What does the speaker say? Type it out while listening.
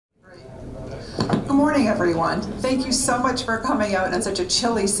morning, everyone. Thank you so much for coming out on such a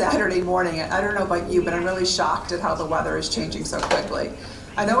chilly Saturday morning. I don't know about you, but I'm really shocked at how the weather is changing so quickly.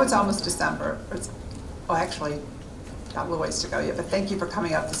 I know it's almost December. Actually, a couple of ways to go yet, but thank you for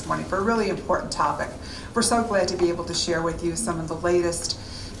coming out this morning for a really important topic. We're so glad to be able to share with you some of the latest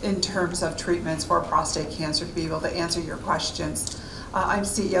in terms of treatments for prostate cancer, to be able to answer your questions. I'm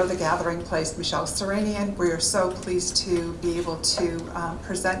CEO of The Gathering Place, Michelle Serenian. We are so pleased to be able to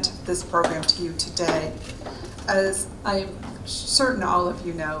present this program to you today. As I'm certain all of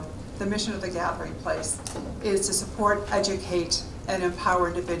you know, the mission of The Gathering Place is to support, educate, and empower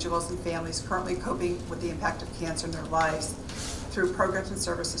individuals and families currently coping with the impact of cancer in their lives through programs and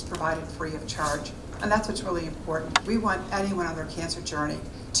services provided free of charge. And that's what's really important. We want anyone on their cancer journey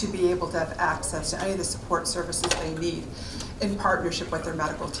to be able to have access to any of the support services they need in partnership with their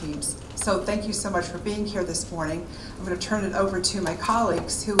medical teams. So thank you so much for being here this morning. I'm going to turn it over to my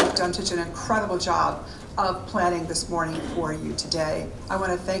colleagues who have done such an incredible job of planning this morning for you today. I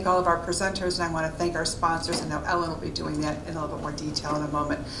want to thank all of our presenters, and I want to thank our sponsors, and now Ellen will be doing that in a little bit more detail in a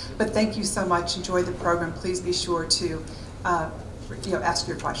moment. But thank you so much. Enjoy the program. Please be sure to ask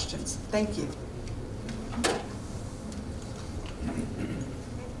your questions. Thank you.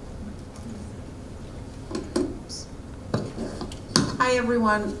 Hi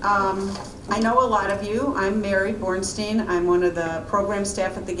everyone. I know a lot of you. I'm Mary Bornstein. I'm one of the program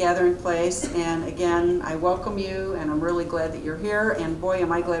staff at The Gathering Place, and again, I welcome you, and I'm really glad that you're here, and boy,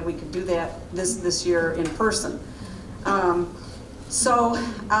 am I glad we could do that this year in person.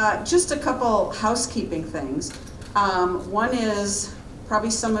 Just a couple housekeeping things. One is,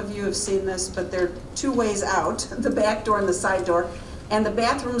 probably some of you have seen this, but there are two ways out, the back door and the side door, and the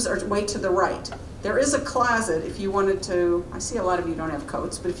bathrooms are way to the right. There is a closet if you wanted to, I see a lot of you don't have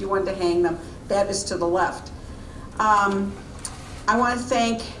coats, but if you wanted to hang them, that is to the left. I want to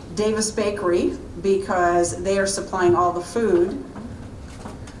thank Davis Bakery because they are supplying all the food.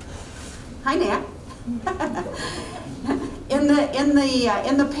 Hi, Nat. In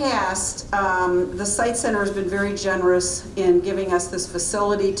the past, the Site Center has been very generous in giving us this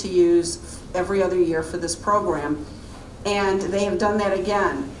facility to use every other year for this program, and they have done that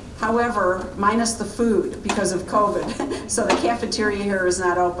again. However, minus the food because of COVID. So the cafeteria here is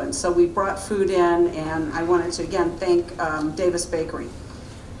not open. So we brought food in, and I wanted to again thank Davis Bakery.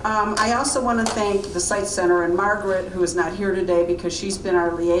 I also want to thank the Site Center and Margaret, who is not here today because she's been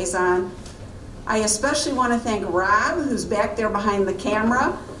our liaison. I especially want to thank Rob, who's back there behind the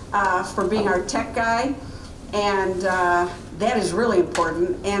camera, for being our tech guy. And that is really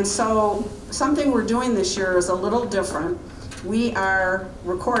important. And so something we're doing this year is a little different. We are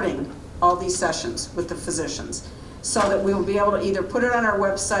recording all these sessions with the physicians so that we will be able to either put it on our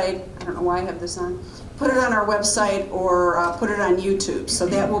website, I don't know why I have this on, put it on our website or put it on YouTube. So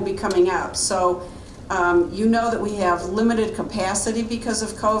that will be coming out. So you know that we have limited capacity because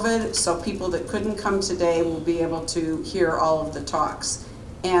of COVID, so people that couldn't come today will be able to hear all of the talks.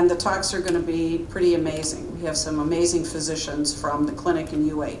 And the talks are going to be pretty amazing. We have some amazing physicians from the clinic in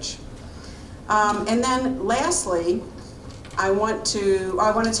UH. And then lastly, I want to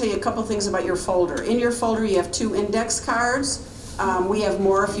tell you a couple things about your folder. In your folder you have 2 index cards. We have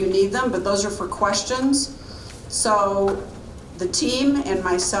more if you need them, but those are for questions. So the team and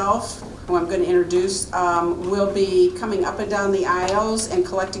myself, who I'm going to introduce, will be coming up and down the aisles and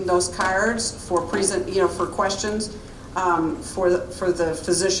collecting those cards for for questions for the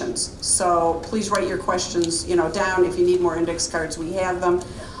physicians. So please write your questions down. If you need more index cards, we have them.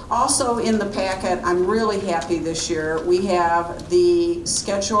 Also in the packet, I'm really happy this year, we have the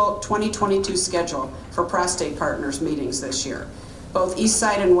 2022 schedule for Prostate Partners meetings this year, both East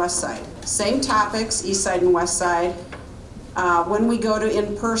Side and West Side. Same topics, East Side and West Side. When we go to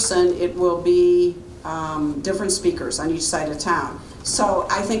in-person, it will be different speakers on each side of town. So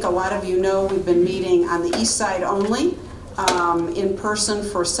I think a lot of you know we've been meeting on the East Side only, in person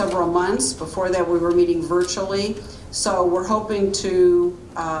for several months. Before that we were meeting virtually. So we're hoping to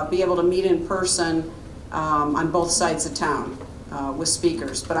be able to meet in person on both sides of town with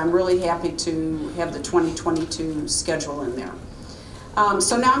speakers. But I'm really happy to have the 2022 schedule in there.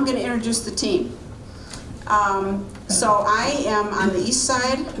 So now I'm going to introduce the team. So I am on the east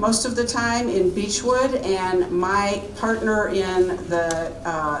side most of the time in Beechwood, and my partner in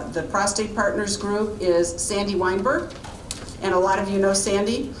the Prostate Partners group is Sandy Weinberg, and a lot of you know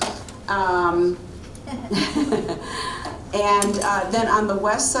Sandy. And then on the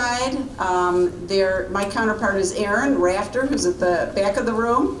west side, my counterpart is Erin Rafter, who's at the back of the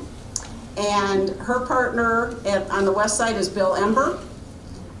room, and her partner on the west side is Bill Ember.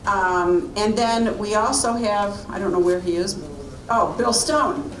 And then we also have, I don't know where he is, oh, Bill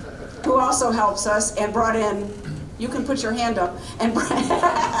Stone. who also helps us and brought in, you can put your hand up, and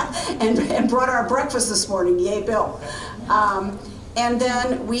brought our breakfast this morning. Yay, Bill. And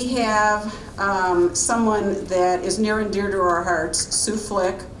then we have someone that is near and dear to our hearts, Sue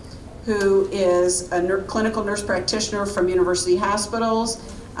Flick, who is a clinical nurse practitioner from University Hospitals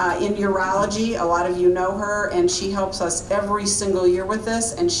in urology. A lot of you know her, and she helps us every single year with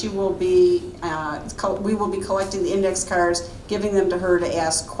this, and she will be, we will be collecting the index cards, giving them to her to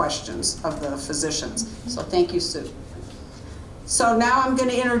ask questions of the physicians. So thank you, Sue. So now I'm going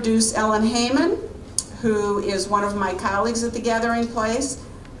to introduce Ellen Heyman, who is one of my colleagues at the Gathering Place.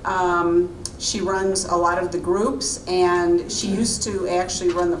 She runs a lot of the groups, and she used to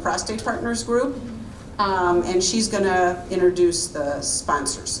actually run the Prostate Partners group, and she's going to introduce the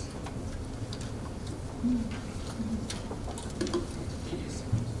sponsors.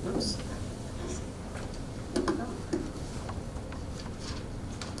 Oops.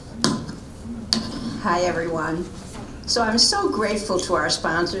 Hi, everyone. So I'm so grateful to our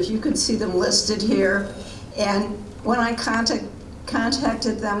sponsors. You can see them listed here. And when I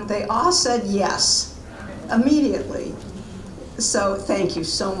contacted them, they all said yes, immediately. So thank you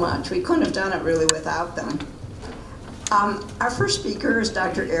so much. We couldn't have done it really without them. Our first speaker is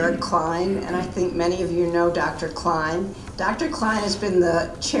Dr. Eric Klein, and I think many of you know Dr. Klein. Dr. Klein has been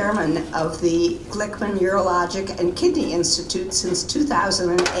the chairman of the Glickman Urologic and Kidney Institute since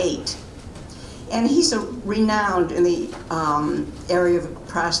 2008. And he's renowned in the area of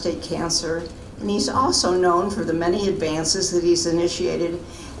prostate cancer, and he's also known for the many advances that he's initiated,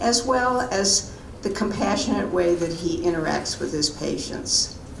 as well as the compassionate way that he interacts with his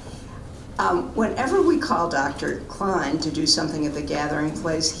patients. Whenever we call Dr. Klein to do something at the Gathering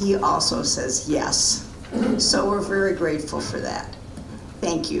Place, he also says yes. So we're very grateful for that.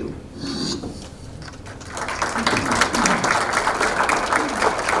 Thank you.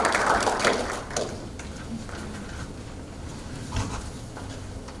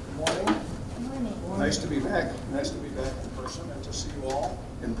 Nice to be back. Nice to be back in person and to see you all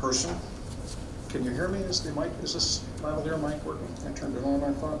in person. Can you hear me? Is this lavalier mic working? I turned it on,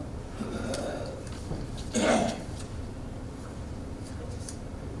 I thought.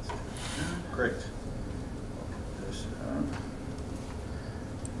 Great.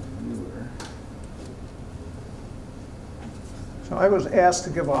 So I was asked to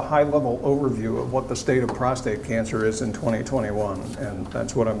give a high-level overview of what the state of prostate cancer is in 2021, and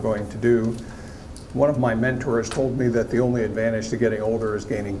that's what I'm going to do. One of my mentors told me that the only advantage to getting older is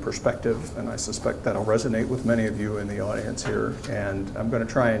gaining perspective, and I suspect that'll resonate with many of you in the audience here. And I'm going to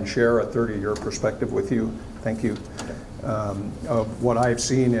try and share a 30-year perspective with you, thank you, of what I've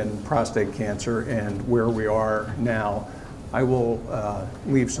seen in prostate cancer and where we are now. I will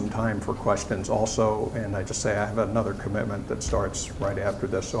leave some time for questions also, and I just say I have another commitment that starts right after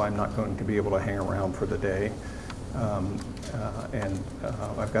this, so I'm not going to be able to hang around for the day.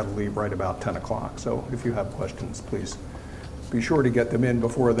 I've got to leave right about 10 o'clock. So if you have questions, please be sure to get them in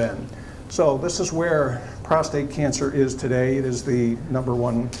before then. So this is where prostate cancer is today. It is the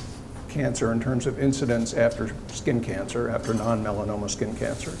 #1 cancer in terms of incidence after skin cancer, after non-melanoma skin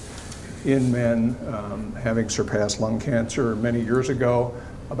cancer. In men, having surpassed lung cancer many years ago,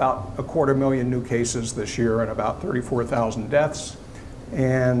 about 250,000 new cases this year and about 34,000 deaths.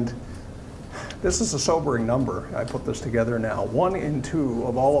 And this is a sobering number. I put this together now. 1 in 2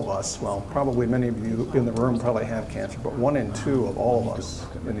 of all of us, well, probably many of you in the room probably have cancer, but 1 in 2 of all of us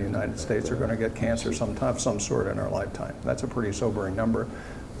in the United States are going to get cancer sometime, some sort in our lifetime. That's a pretty sobering number.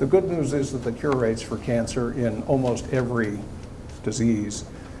 The good news is that the cure rates for cancer in almost every disease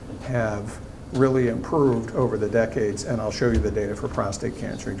have really improved over the decades, and I'll show you the data for prostate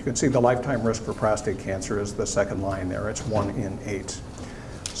cancer. You can see the lifetime risk for prostate cancer is the second line there. It's 1 in 8.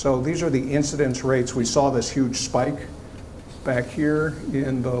 So these are the incidence rates. We saw this huge spike back here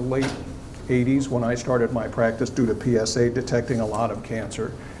in the late 80s when I started my practice due to PSA detecting a lot of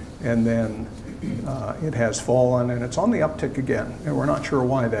cancer. And then it has fallen, and it's on the uptick again, and we're not sure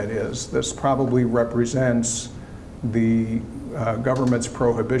why that is. This probably represents the government's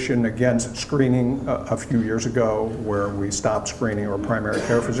prohibition against screening a few years ago, where we stopped screening, or primary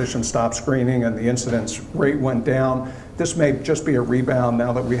care physicians stopped screening, and the incidence rate went down. This may just be a rebound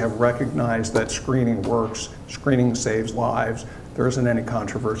now that we have recognized that screening works, screening saves lives. There isn't any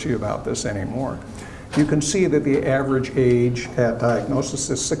controversy about this anymore. You can see that the average age at diagnosis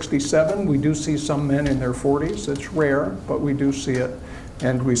is 67. We do see some men in their 40s. It's rare, but we do see it,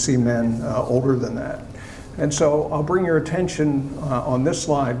 and we see men older than that. And so I'll bring your attention on this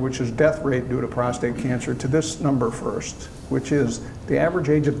slide, which is death rate due to prostate cancer, to this number first, which is the average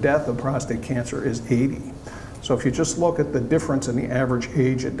age of death of prostate cancer is 80. So if you just look at the difference in the average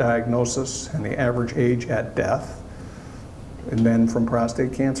age at diagnosis and the average age at death in men from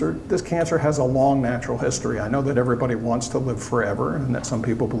prostate cancer, this cancer has a long natural history. I know that everybody wants to live forever and that some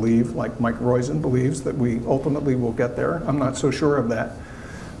people believe, like Mike Roizen believes, that we ultimately will get there. I'm not so sure of that.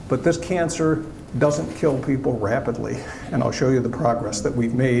 But this cancer doesn't kill people rapidly, and I'll show you the progress that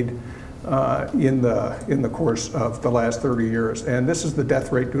we've made in the course of the last 30 years. And this is the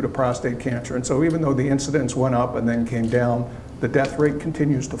death rate due to prostate cancer. And so even though the incidence went up and then came down, the death rate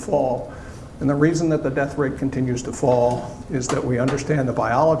continues to fall. And the reason that the death rate continues to fall is that we understand the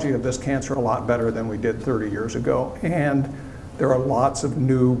biology of this cancer a lot better than we did 30 years ago. And there are lots of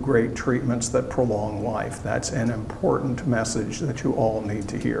new great treatments that prolong life. That's an important message that you all need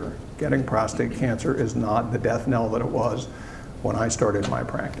to hear. Getting prostate cancer is not the death knell that it was when I started my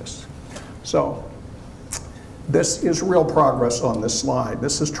practice. So this is real progress on this slide.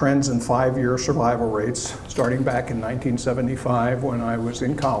 This is trends in 5-year survival rates starting back in 1975 when I was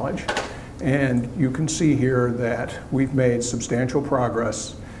in college. And you can see here that we've made substantial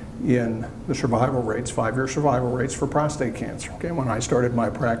progress in the survival rates, 5-year survival rates for prostate cancer. Okay, when I started my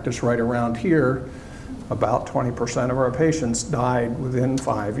practice right around here, about 20% of our patients died within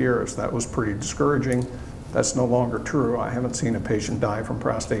 5 years. That was pretty discouraging. That's no longer true. I haven't seen a patient die from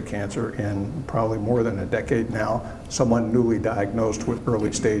prostate cancer in probably more than a decade now, someone newly diagnosed with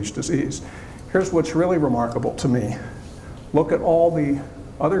early stage disease. Here's what's really remarkable to me. Look at all the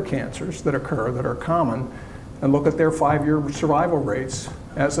other cancers that occur that are common and look at their 5-year survival rates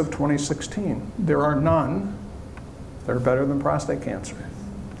as of 2016. There are none that are better than prostate cancer.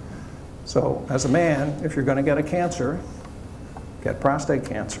 So as a man, if you're going to get a cancer, get prostate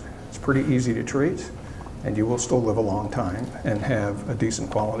cancer. It's pretty easy to treat, and you will still live a long time and have a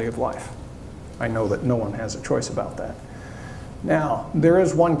decent quality of life. I know that no one has a choice about that. Now, there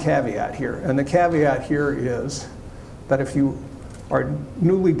is one caveat here, and the caveat here is that if you are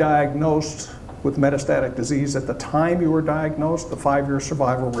newly diagnosed with metastatic disease at the time you were diagnosed, the 5-year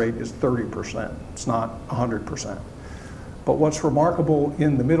survival rate is 30%. It's not 100%. But what's remarkable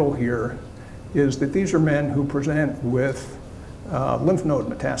in the middle here is that these are men who present with lymph node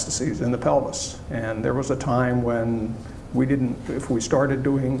metastases in the pelvis. And there was a time when if we started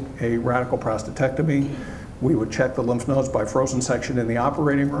doing a radical prostatectomy, we would check the lymph nodes by frozen section in the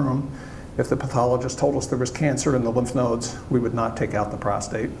operating room. If the pathologist told us there was cancer in the lymph nodes, we would not take out the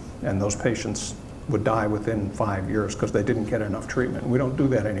prostate, and those patients would die within 5 years because they didn't get enough treatment. We don't do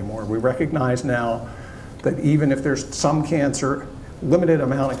that anymore. We recognize now that even if there's some cancer, limited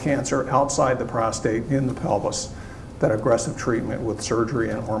amount of cancer outside the prostate in the pelvis, that aggressive treatment with surgery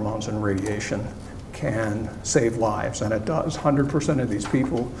and hormones and radiation can save lives, and it does. 100% of these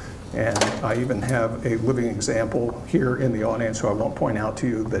people, and I even have a living example here in the audience who I won't point out to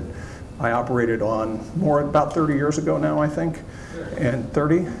you that I operated on about 30 years ago now, I think, and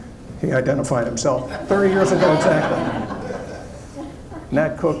 30, he identified himself, 30 years ago exactly.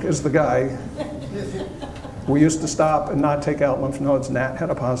 Nat Cook is the guy. We used to stop and not take out lymph nodes. Nat had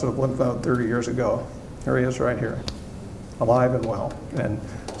a positive lymph node 30 years ago. Here he is right here, alive and well, and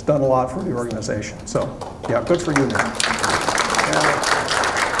has done a lot for the organization. So, yeah, good for you, Nat.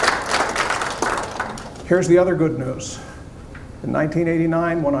 Here's the other good news. In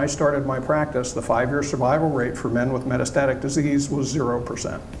 1989, when I started my practice, the 5-year survival rate for men with metastatic disease was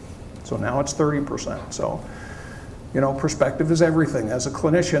 0%. So now it's 30%. So, you know, perspective is everything. As a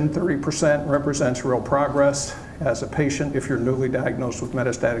clinician, 30% represents real progress. As a patient, if you're newly diagnosed with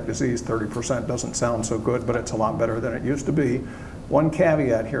metastatic disease, 30% doesn't sound so good, but it's a lot better than it used to be. One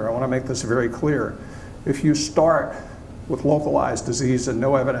caveat here, I want to make this very clear. If you start with localized disease and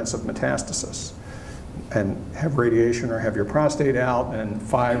no evidence of metastasis, and have radiation or have your prostate out, and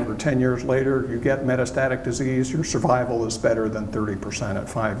 5 or 10 years later you get metastatic disease, your survival is better than 30% at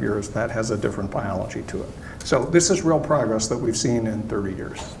 5 years. That has a different biology to it. So this is real progress that we've seen in 30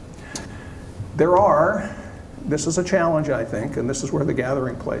 years. This is a challenge, I think, and this is where the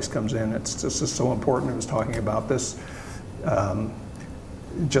gathering place comes in. This is so important. I was talking about this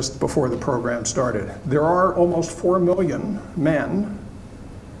just before the program started. There are almost 4 million men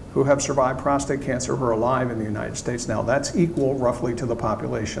who have survived prostate cancer who are alive in the United States now. That's equal roughly to the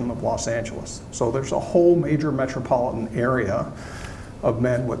population of Los Angeles. So there's a whole major metropolitan area of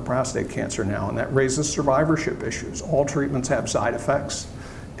men with prostate cancer now, and that raises survivorship issues. All treatments have side effects.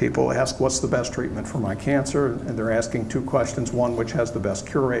 People ask, what's the best treatment for my cancer? And they're asking 2 questions. One, which has the best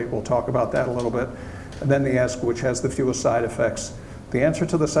cure rate? We'll talk about that a little bit. And then they ask, which has the fewest side effects? The answer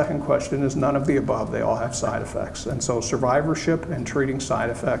to the second question is none of the above. They all have side effects. And so survivorship and treating side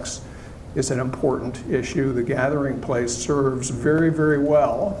effects is an important issue. The gathering place serves very, very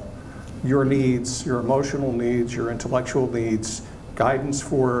well your needs, your emotional needs, your intellectual needs, guidance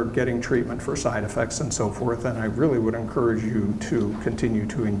for getting treatment for side effects and so forth. And I really would encourage you to continue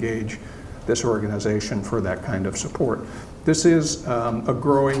to engage this organization for that kind of support. This is a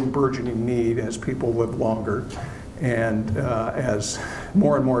growing, burgeoning need as people live longer, and as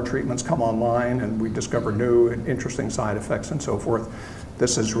more and more treatments come online and we discover new and interesting side effects and so forth,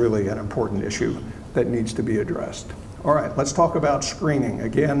 this is really an important issue that needs to be addressed. All right, let's talk about screening.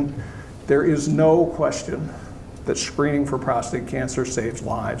 Again, there is no question that screening for prostate cancer saves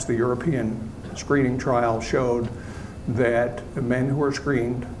lives. The European screening trial showed that men who were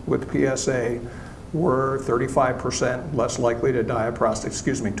screened with PSA were 35% less likely to die of prostate,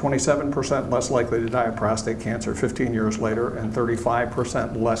 27% less likely to die of prostate cancer 15 years later, and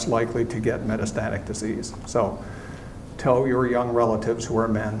 35% less likely to get metastatic disease. So tell your young relatives who are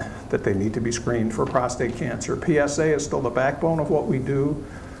men that they need to be screened for prostate cancer. PSA is still the backbone of what we do.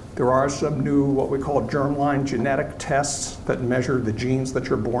 There are some new, what we call germline genetic tests that measure the genes that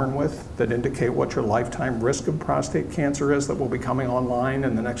you're born with that indicate what your lifetime risk of prostate cancer is that will be coming online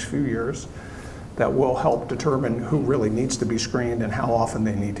in the next few years that will help determine who really needs to be screened and how often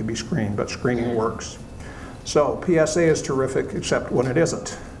they need to be screened, but screening works. So PSA is terrific, except when it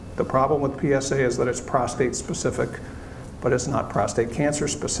isn't. The problem with PSA is that it's prostate specific, but it's not prostate cancer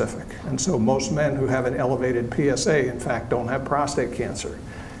specific. And so most men who have an elevated PSA, in fact, don't have prostate cancer.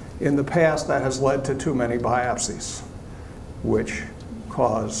 In the past, that has led to too many biopsies, which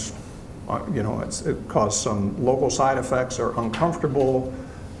cause, it cause some local side effects, are uncomfortable,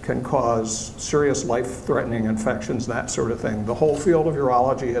 can cause serious life-threatening infections, that sort of thing. The whole field of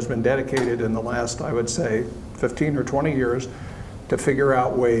urology has been dedicated in the last, I would say, 15 or 20 years to figure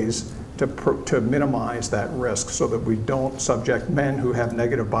out ways to minimize that risk so that we don't subject men who have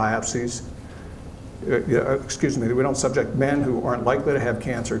negative biopsies, we don't subject men who aren't likely to have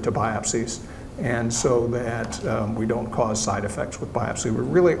cancer to biopsies, and so that we don't cause side effects with biopsy. We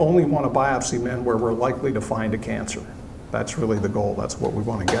really only want to biopsy men where we're likely to find a cancer. That's really the goal. That's what we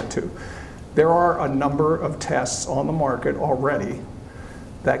want to get to. There are a number of tests on the market already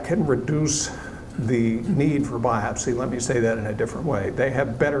that can reduce the need for biopsy. Let me say that in a different way. They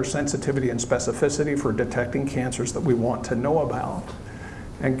have better sensitivity and specificity for detecting cancers that we want to know about,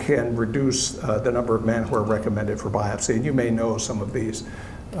 and can reduce the number of men who are recommended for biopsy. And you may know some of these.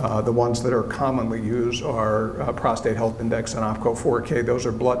 The ones that are commonly used are Prostate Health Index and OPCO-4K. Those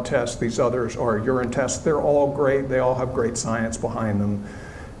are blood tests. These others are urine tests. They're all great. They all have great science behind them.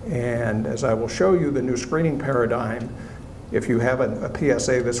 And as I will show you, the new screening paradigm, if you have a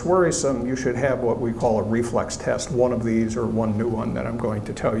PSA that's worrisome, you should have what we call a reflex test, one of these or one new one that I'm going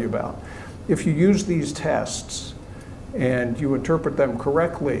to tell you about. If you use these tests and you interpret them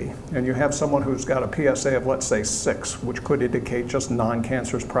correctly, and you have someone who's got a PSA of, let's say, 6, which could indicate just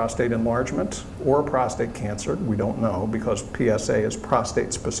non-cancerous prostate enlargement or prostate cancer, we don't know because PSA is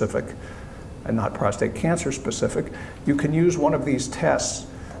prostate specific and not prostate cancer specific, you can use one of these tests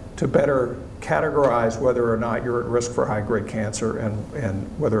to better categorize whether or not you're at risk for high-grade cancer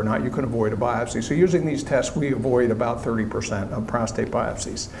and whether or not you can avoid a biopsy. So using these tests, we avoid about 30% of prostate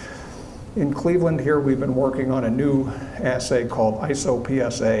biopsies. In Cleveland here, we've been working on a new assay called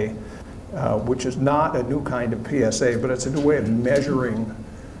ISO-PSA, which is not a new kind of PSA, but it's a new way of measuring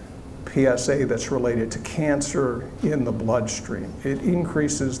PSA that's related to cancer in the bloodstream. It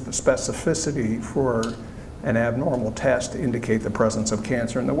increases the specificity for an abnormal test to indicate the presence of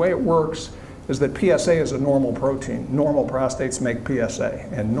cancer. And the way it works is that PSA is a normal protein. Normal prostates make PSA,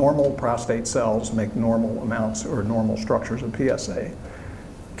 and normal prostate cells make normal amounts or normal structures of PSA.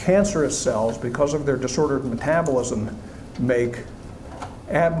 Cancerous cells, because of their disordered metabolism, make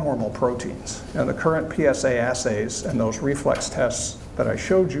abnormal proteins. And the current PSA assays and those reflex tests that I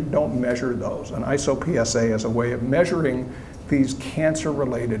showed you don't measure those. And ISO-PSA is a way of measuring these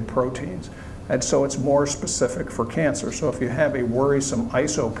cancer-related proteins. And so it's more specific for cancer. So if you have a worrisome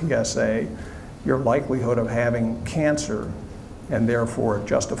ISO-PSA, your likelihood of having cancer and therefore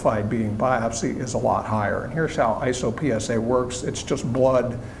justified being biopsy is a lot higher. And here's how ISO-PSA works. It's just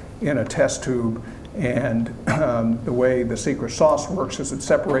blood in a test tube, and the way the secret sauce works is it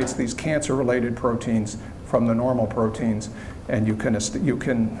separates these cancer-related proteins from the normal proteins, and you can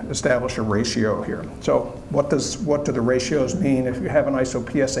establish a ratio here. So what do the ratios mean? If you have an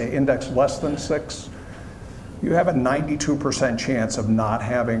ISO-PSA index less than 6, you have a 92% chance of not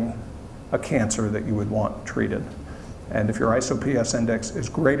having a cancer that you would want treated. And if your ISO-PSA index is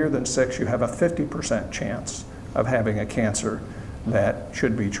greater than 6, you have a 50% chance of having a cancer that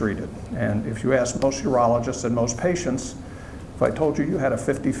should be treated. And if you ask most urologists and most patients, if I told you you had a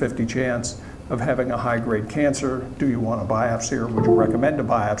 50-50 chance of having a high-grade cancer, do you want a biopsy or would you recommend a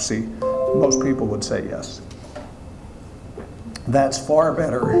biopsy? most people would say yes. That's far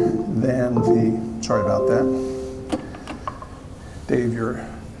better than the, sorry about that. Dave,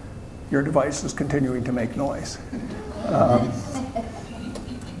 your device is continuing to make noise.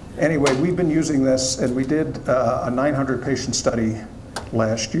 Anyway, we've been using this, and we did a 900 patient study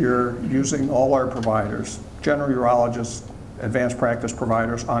last year using all our providers, general urologists, advanced practice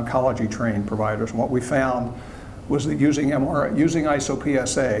providers, oncology trained providers. And what we found was that using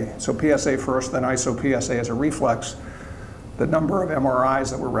ISO-PSA, so PSA first, then ISO-PSA as a reflex, the number of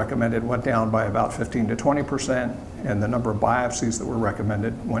MRIs that were recommended went down by about 15 to 20%, and the number of biopsies that were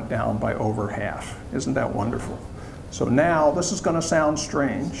recommended went down by over half. Isn't that wonderful? So now, this is going to sound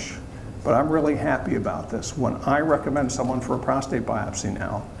strange, but I'm really happy about this. When I recommend someone for a prostate biopsy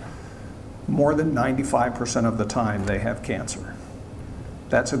now, more than 95% of the time they have cancer.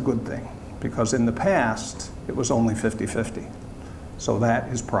 That's a good thing, because in the past, it was only 50-50. So that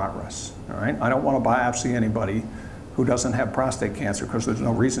is progress, all right? I don't want to biopsy anybody who doesn't have prostate cancer because there's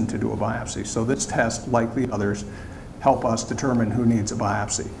no reason to do a biopsy. So this test, like the others, help us determine who needs a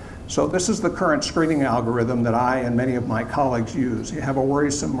biopsy. So this is the current screening algorithm that I and many of my colleagues use. You have a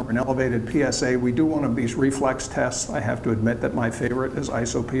worrisome or an elevated PSA. We do one of these reflex tests. I have to admit that my favorite is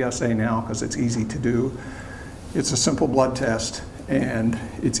ISO-PSA now because it's easy to do. It's a simple blood test, and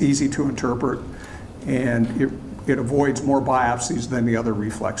it's easy to interpret, and it avoids more biopsies than the other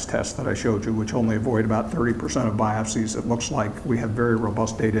reflex tests that I showed you, which only avoid about 30% of biopsies. It looks like we have very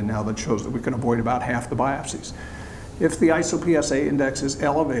robust data now that shows that we can avoid about half the biopsies. If the ISO-PSA index is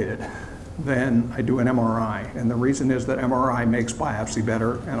elevated, then I do an MRI. And the reason is that MRI makes biopsy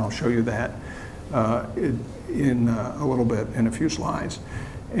better, and I'll show you that in a little bit, in a few slides.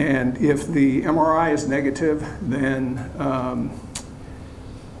 And if the MRI is negative, then,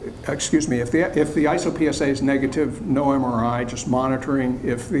 excuse me, if the ISO-PSA is negative, no MRI, just monitoring.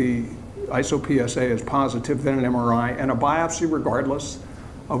 If the ISO-PSA is positive, then an MRI, and a biopsy regardless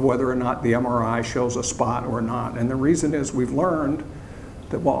of whether or not the MRI shows a spot or not. And the reason is we've learned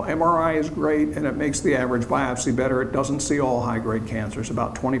that while MRI is great and it makes the average biopsy better, it doesn't see all high-grade cancers.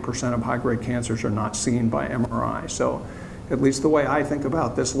 About 20% of high-grade cancers are not seen by MRI. So at least the way I think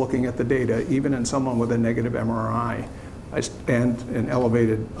about this, looking at the data, even in someone with a negative MRI and an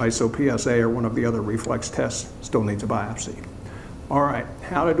elevated ISO-PSA or one of the other reflex tests, still needs a biopsy. All right,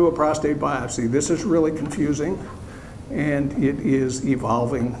 how to do a prostate biopsy. This is really confusing, and it is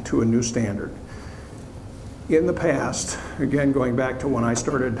evolving to a new standard. In the past, again, going back to when I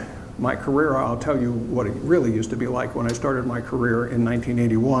started my career, I'll tell you what it really used to be like when I started my career in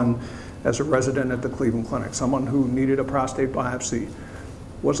 1981 as a resident at the Cleveland Clinic. Someone who needed a prostate biopsy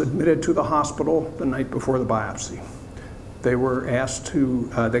was admitted to the hospital the night before the biopsy. They were asked to,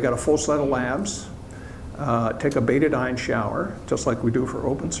 they got a full set of labs, take a betadine shower, just like we do for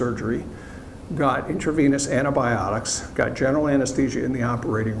open surgery, got intravenous antibiotics, got general anesthesia in the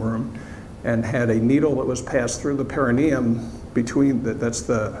operating room, and had a needle that was passed through the perineum between, that's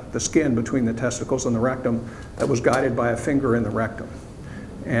the skin between the testicles and the rectum, that was guided by a finger in the rectum.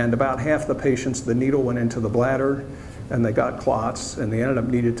 And about half the patients, the needle went into the bladder and they got clots, and they ended up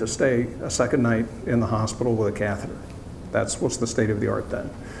needed to stay a second night in the hospital with a catheter. That's what's the state of the art then.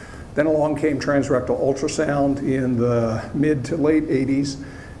 Then along came transrectal ultrasound in the mid to late 80s,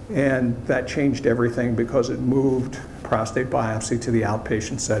 and that changed everything because it moved prostate biopsy to the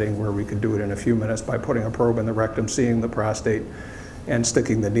outpatient setting where we could do it in a few minutes by putting a probe in the rectum, seeing the prostate, and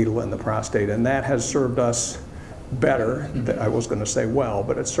sticking the needle in the prostate. And that has served us better, I was going to say well,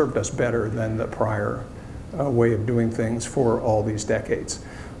 but it served us better than the prior way of doing things for all these decades.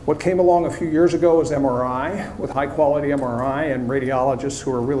 What came along a few years ago was MRI, with high quality MRI and radiologists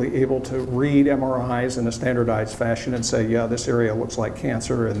who are really able to read MRIs in a standardized fashion and say, yeah, this area looks like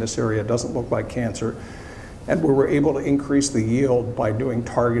cancer and this area doesn't look like cancer. And we were able to increase the yield by doing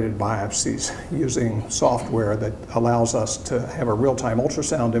targeted biopsies using software that allows us to have a real-time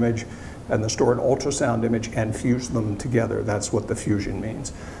ultrasound image and the stored ultrasound image and fuse them together. That's what the fusion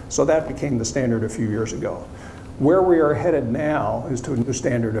means. So that became the standard a few years ago. Where we are headed now is to a new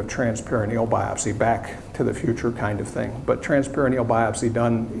standard of transperineal biopsy, back to the future kind of thing. But transperineal biopsy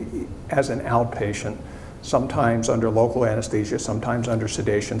done as an outpatient, sometimes under local anesthesia, sometimes under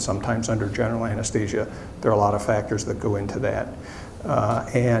sedation, sometimes under general anesthesia. There are a lot of factors that go into that.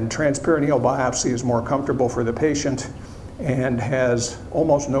 And transperineal biopsy is more comfortable for the patient and has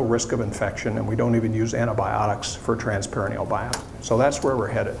almost no risk of infection, and we don't even use antibiotics for transperineal biopsy. So that's where we're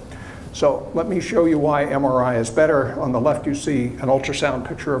headed. So let me show you why MRI is better. On the left you see an ultrasound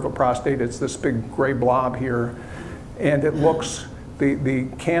picture of a prostate. It's this big gray blob here, and it looks The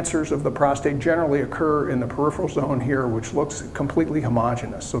cancers of the prostate generally occur in the peripheral zone here, which looks completely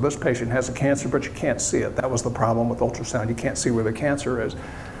homogeneous. So this patient has a cancer, but you can't see it. That was the problem with ultrasound. You can't see where the cancer is.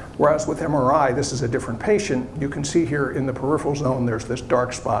 Whereas with MRI, this is a different patient. You can see here in the peripheral zone, there's this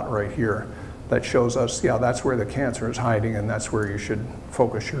dark spot right here that shows us, yeah, that's where the cancer is hiding, and that's where you should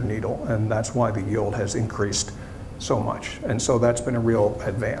focus your needle. And that's why the yield has increased so much. And so that's been a real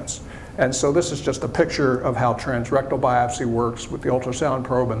advance. And so this is just a picture of how transrectal biopsy works with the ultrasound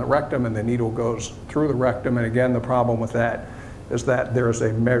probe in the rectum, and the needle goes through the rectum. And again, the problem with that is that there's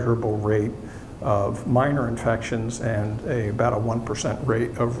a measurable rate of minor infections and about a 1%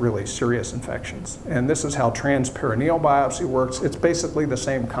 rate of really serious infections. And this is how transperineal biopsy works. It's basically the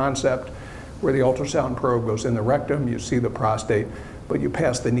same concept where the ultrasound probe goes in the rectum, you see the prostate, but you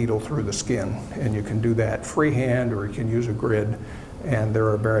pass the needle through the skin. And you can do that freehand, or you can use a grid. And there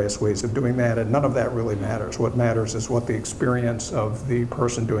are various ways of doing that, and none of that really matters. What matters is what the experience of the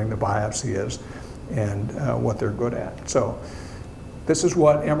person doing the biopsy is and what they're good at. So this is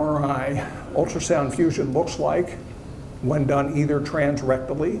what MRI ultrasound fusion looks like when done either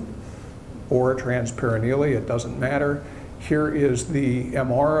transrectally or transperineally. It doesn't matter. Here is the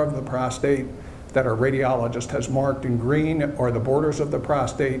MR of the prostate that our radiologist has marked in green are the borders of the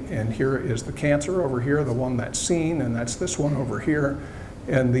prostate, and here is the cancer over here, the one that's seen, and that's this one over here.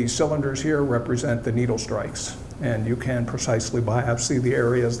 And the cylinders here represent the needle strikes. And you can precisely biopsy the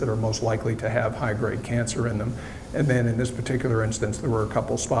areas that are most likely to have high-grade cancer in them. And then in this particular instance, there were a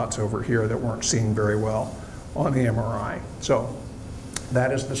couple spots over here that weren't seen very well on the MRI. So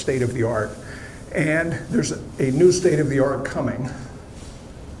that is the state of the art. And there's a new state of the art coming,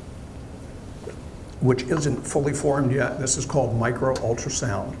 which isn't fully formed yet. This is called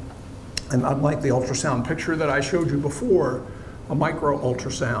micro-ultrasound. And unlike the ultrasound picture that I showed you before, a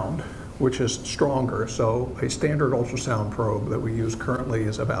micro-ultrasound, which is stronger, so a standard ultrasound probe that we use currently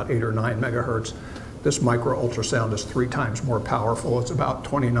is about 8 or 9 megahertz. This micro-ultrasound is 3 times more powerful. It's about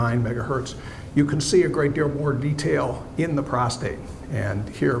 29 megahertz. You can see a great deal more detail in the prostate. And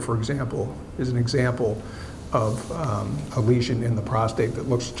here, for example, is an example of a lesion in the prostate that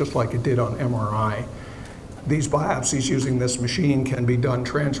looks just like it did on MRI. These biopsies using this machine can be done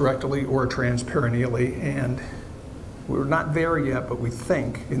transrectally or transperineally, and we're not there yet, but we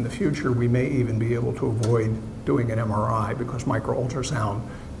think in the future we may even be able to avoid doing an MRI, because micro-ultrasound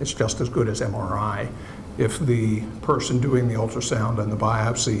is just as good as MRI if the person doing the ultrasound and the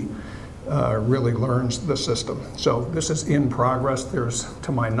biopsy really learns the system. So this is in progress. There's,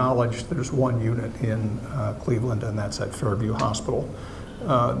 to my knowledge, there's 1 unit in Cleveland, and that's at Fairview Hospital,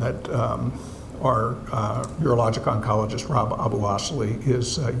 that our urologic oncologist, Rob Abu-Asli,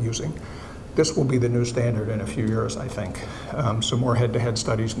 is using. This will be the new standard in a few years, I think. So more head-to-head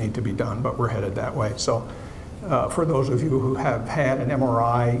studies need to be done, but we're headed that way. So for those of you who have had an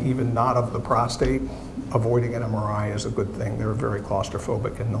MRI, even not of the prostate, avoiding an MRI is a good thing. They're very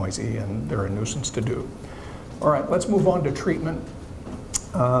claustrophobic and noisy, and they're a nuisance to do. All right, let's move on to treatment.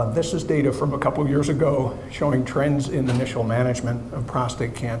 This is data from a couple years ago showing trends in initial management of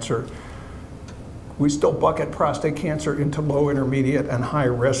prostate cancer. We still bucket prostate cancer into low, intermediate, and high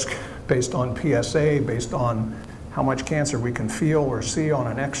risk based on PSA, based on how much cancer we can feel or see on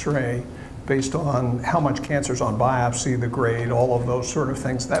an X-ray, based on how much cancer is on biopsy, the grade, all of those sort of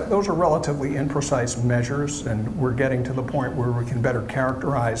things. Those are relatively imprecise measures, and we're getting to the point where we can better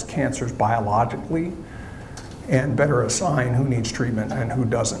characterize cancers biologically and better assign who needs treatment and who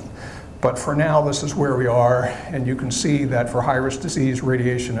doesn't. But for now, this is where we are, and you can see that for high-risk disease,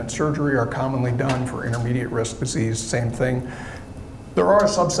 radiation and surgery are commonly done. For intermediate-risk disease, same thing. There are a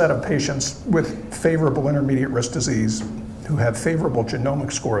subset of patients with favorable intermediate-risk disease who have favorable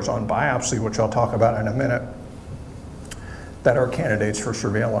genomic scores on biopsy, which I'll talk about in a minute, that are candidates for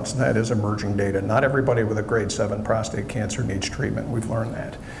surveillance. And that is emerging data. Not everybody with a grade 7 prostate cancer needs treatment. We've learned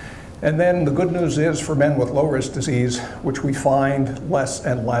that. And then the good news is for men with low-risk disease, which we find less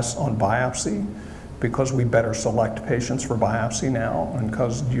and less on biopsy, because we better select patients for biopsy now, and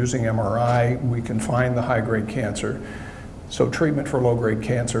because using MRI, we can find the high-grade cancer. So treatment for low-grade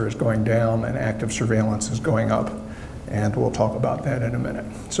cancer is going down and active surveillance is going up. And we'll talk about that in a minute.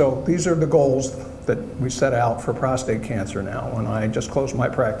 So these are the goals that we set out for prostate cancer now. And I just closed my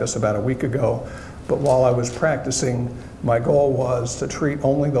practice about a week ago. But while I was practicing, my goal was to treat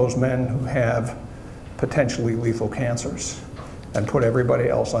only those men who have potentially lethal cancers and put everybody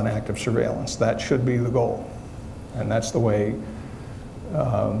else on active surveillance. That should be the goal. And that's the way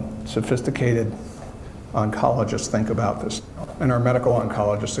sophisticated oncologists think about this. And our medical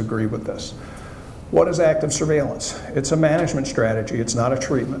oncologists agree with this. What is active surveillance? It's a management strategy. It's not a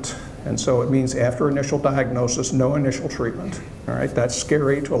treatment. And so it means after initial diagnosis, no initial treatment. All right, that's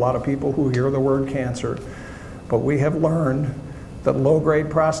scary to a lot of people who hear the word cancer. But we have learned that low-grade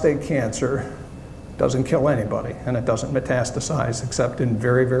prostate cancer doesn't kill anybody, and it doesn't metastasize except in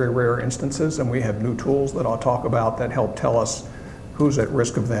very, very rare instances. And we have new tools that I'll talk about that help tell us who's at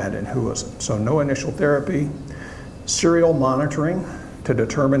risk of that and who isn't. So no initial therapy, serial monitoring to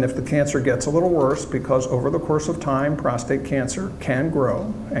determine if the cancer gets a little worse, because over the course of time, prostate cancer can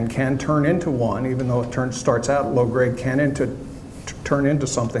grow and can turn into one, even though it starts out low grade, can turn into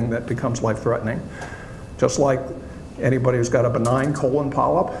something that becomes life-threatening. Just like anybody who's got a benign colon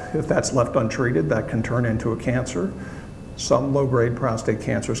polyp, if that's left untreated, that can turn into a cancer. Some low-grade prostate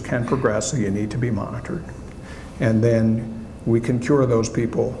cancers can progress, so you need to be monitored. And then we can cure those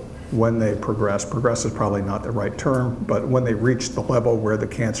people when they progress. Progress is probably not the right term, but when they reach the level where the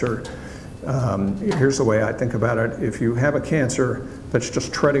cancer, here's the way I think about it. If you have a cancer that's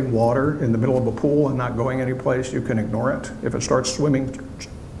just treading water in the middle of a pool and not going anyplace, you can ignore it. If it starts swimming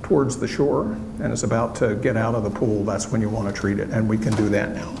towards the shore and is about to get out of the pool, that's when you want to treat it, and we can do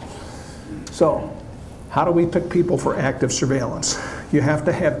that now. So, how do we pick people for active surveillance? You have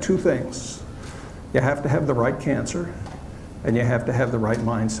to have two things. You have to have the right cancer, and you have to have the right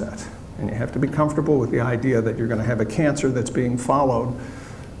mindset. And you have to be comfortable with the idea that you're going to have a cancer that's being followed,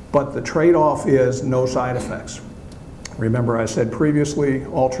 but the trade-off is no side effects. Remember, I said previously,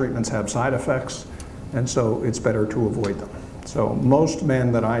 all treatments have side effects, and so it's better to avoid them. So most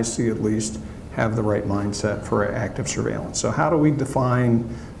men that I see, at least, have the right mindset for active surveillance. So how do we define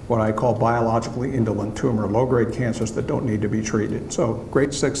what I call biologically indolent tumor, low-grade cancers that don't need to be treated? So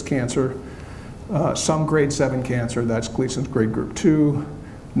grade 6 cancer, some grade 7 cancer, that's Gleason's grade group 2.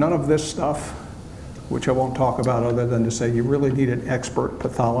 None of this stuff, which I won't talk about other than to say you really need an expert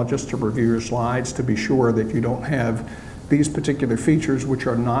pathologist to review your slides to be sure that you don't have these particular features which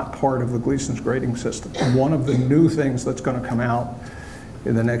are not part of the Gleason's grading system. And one of the new things that's going to come out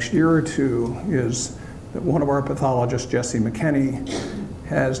in the next year or two is that one of our pathologists, Jesse McKinney,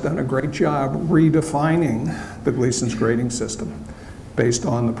 has done a great job redefining the Gleason's grading system based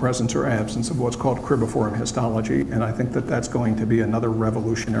on the presence or absence of what's called cribiform histology. And I think that that's going to be another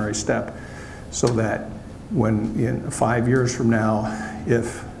revolutionary step, so that when in 5 years from now,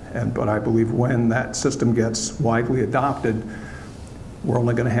 but I believe when that system gets widely adopted, we're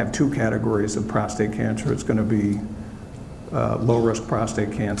only going to have two categories of prostate cancer. It's going to be low-risk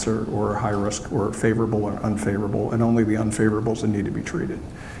prostate cancer, or high-risk, or favorable or unfavorable, and only the unfavorables that need to be treated.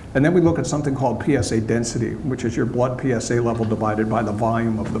 And then we look at something called PSA density, which is your blood PSA level divided by the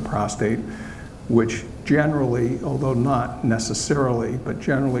volume of the prostate, which generally, although not necessarily, but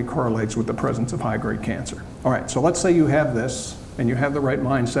generally correlates with the presence of high-grade cancer. All right, so let's say you have this, and you have the right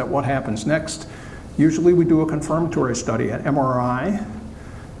mindset. What happens next? Usually we do a confirmatory study, an MRI,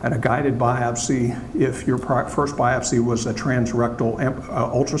 and a guided biopsy if your first biopsy was a transrectal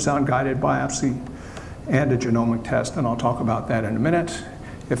ultrasound-guided biopsy, and a genomic test, and I'll talk about that in a minute.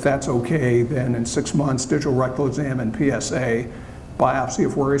 If that's okay, then in 6 months, digital rectal exam and PSA, biopsy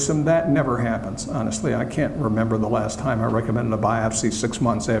if worrisome. That never happens, honestly. I can't remember the last time I recommended a biopsy 6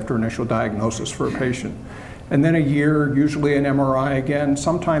 months after initial diagnosis for a patient. And then a year, usually an MRI again,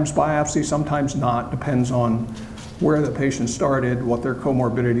 sometimes biopsy, sometimes not, depends on where the patient started, what their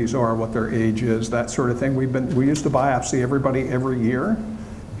comorbidities are, what their age is, that sort of thing. We used to biopsy everybody every year.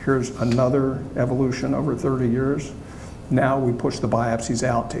 Here's another evolution over 30 years. Now we push the biopsies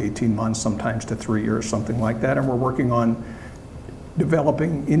out to 18 months, sometimes to 3 years, something like that, and we're working on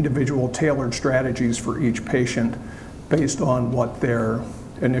developing individual tailored strategies for each patient based on what their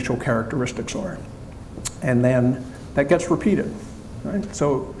initial characteristics are. And then that gets repeated, right?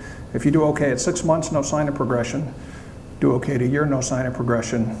 So if you do okay at 6 months, no sign of progression, do okay at a year, no sign of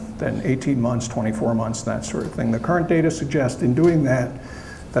progression, then 18 months, 24 months, that sort of thing. The current data suggests in doing that,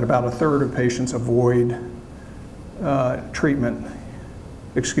 that about a third of patients avoid treatment,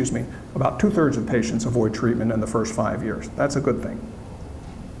 about 2/3 of patients avoid treatment in the first 5 years. That's a good thing.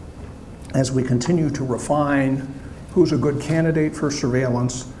 As we continue to refine who's a good candidate for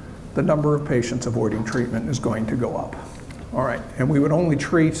surveillance, the number of patients avoiding treatment is going to go up. All right, and we would only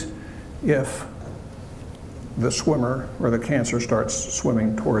treat if the swimmer or the cancer starts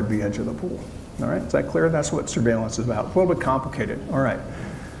swimming toward the edge of the pool. All right, is that clear? That's what surveillance is about. A little bit complicated. All right,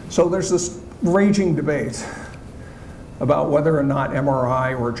 so there's this raging debate about whether or not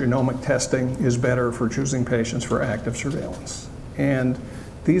MRI or genomic testing is better for choosing patients for active surveillance. And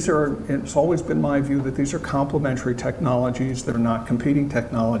it's always been my view that these are complementary technologies. They're not competing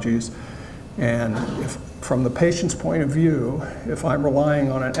technologies. And from the patient's point of view, if I'm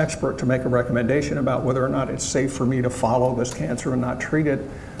relying on an expert to make a recommendation about whether or not it's safe for me to follow this cancer and not treat it,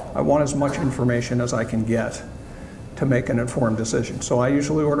 I want as much information as I can get to make an informed decision. So I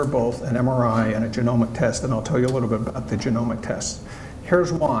usually order both an MRI and a genomic test, and I'll tell you a little bit about the genomic test.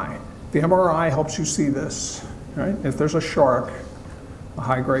 Here's why. The MRI helps you see this, right? If there's a shark, a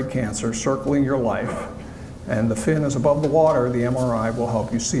high-grade cancer, circling your life, and the fin is above the water, the MRI will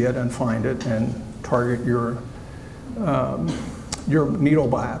help you see it and find it and target your needle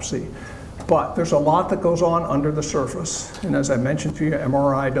biopsy. But there's a lot that goes on under the surface, and as I mentioned to you,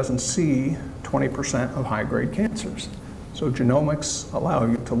 MRI doesn't see 20% of high-grade cancers. So genomics allow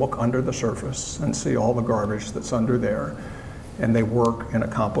you to look under the surface and see all the garbage that's under there, and they work in a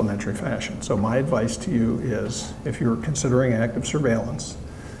complementary fashion. So my advice to you is, if you're considering active surveillance,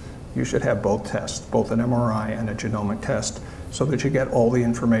 you should have both tests, both an MRI and a genomic test, so that you get all the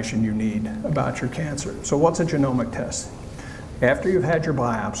information you need about your cancer. So what's a genomic test? After you've had your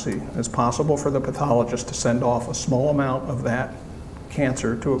biopsy, it's possible for the pathologist to send off a small amount of that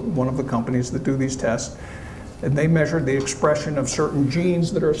cancer to one of the companies that do these tests, and they measure the expression of certain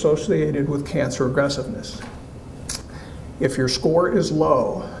genes that are associated with cancer aggressiveness. If your score is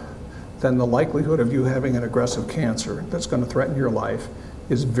low, then the likelihood of you having an aggressive cancer that's going to threaten your life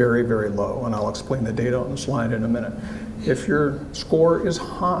is very, very low, and I'll explain the data on the slide in a minute. If your score is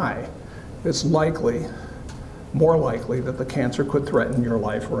high, it's likely, more likely, that the cancer could threaten your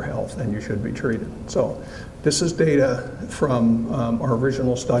life or health, and you should be treated. So this is data from our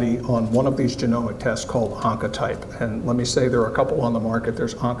original study on one of these genomic tests called Oncotype. And let me say there are a couple on the market.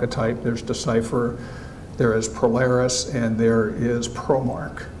 There's Oncotype, there's Decipher, there is Prolaris, and there is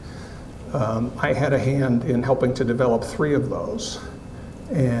Promark. I had a hand in helping to develop 3 of those.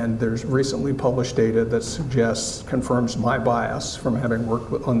 And there's recently published data that suggests, confirms my bias from having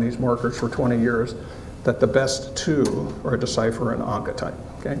worked on these markers for 20 years, that the best 2 are Decipher and Oncotype.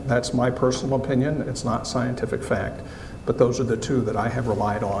 Okay? That's my personal opinion. It's not scientific fact, but those are the 2 that I have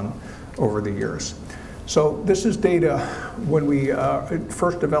relied on over the years. So this is data. When we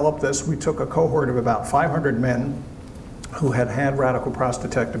first developed this, we took a cohort of about 500 men who had had radical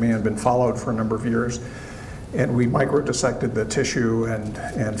prostatectomy and been followed for a number of years. And we microdissected the tissue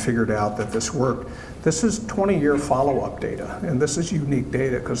and figured out that this worked. This is 20-year follow-up data, and this is unique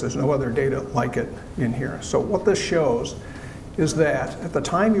data because there's no other data like it in here. So what this shows is that at the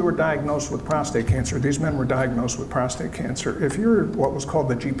time you were diagnosed with prostate cancer, these men were diagnosed with prostate cancer, if your what was called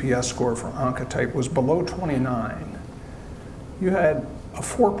the GPS score for Oncotype was below 29, you had a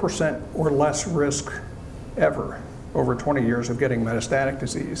 4% or less risk ever over 20 years of getting metastatic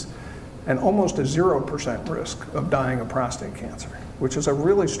disease, and almost a 0% risk of dying of prostate cancer, which is a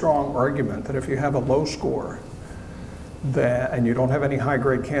really strong argument that if you have a low score and you don't have any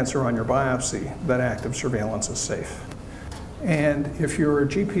high-grade cancer on your biopsy, that active surveillance is safe. And if your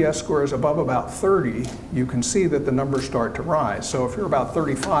GPS score is above about 30, you can see that the numbers start to rise. So if you're about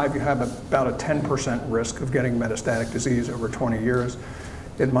 35, you have about a 10% risk of getting metastatic disease over 20 years.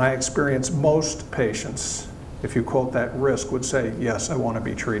 In my experience, most patients, if you quote that risk, would say, yes, I want to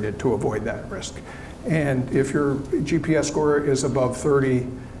be treated to avoid that risk. And if your GPS score is above 30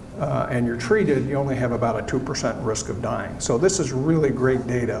 and you're treated, you only have about a 2% risk of dying. So this is really great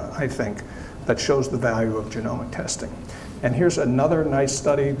data, I think, that shows the value of genomic testing. And here's another nice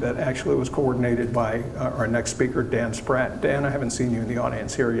study that actually was coordinated by our next speaker, Dan Spratt. Dan, I haven't seen you in the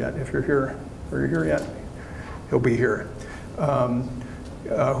audience here yet. If you're here, are you here yet? He'll be here.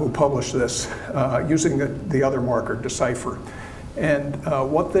 Who published this using the other marker, Decipher. And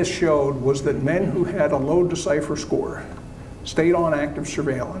what this showed was that men who had a low Decipher score stayed on active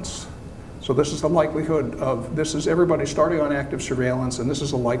surveillance. So this is the likelihood of, this is everybody starting on active surveillance, and this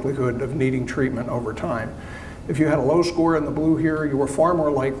is the likelihood of needing treatment over time. If you had a low score in the blue here, you were far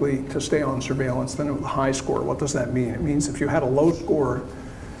more likely to stay on surveillance than with a high score. What does that mean? It means if you had a low score,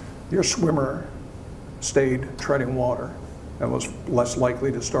 your swimmer stayed treading water and was less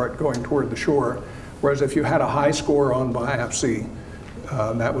likely to start going toward the shore. Whereas if you had a high score on biopsy,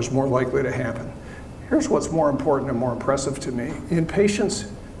 that was more likely to happen. Here's what's more important and more impressive to me. In patients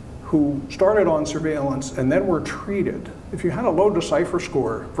who started on surveillance and then were treated, if you had a low Decipher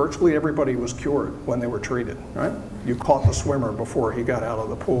score, virtually everybody was cured when they were treated, right? You caught the swimmer before he got out of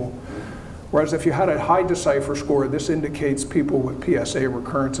the pool. Whereas if you had a high Decipher score, this indicates people with PSA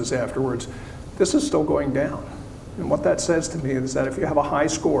recurrences afterwards. This is still going down. And what that says to me is that if you have a high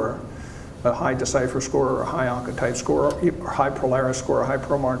score, a high Decipher score, or a high Oncotype score, or high Prolaris score, or high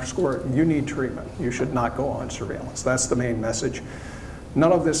Promark score, you need treatment. You should not go on surveillance. That's the main message.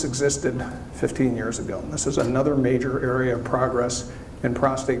 None of this existed 15 years ago. This is another major area of progress in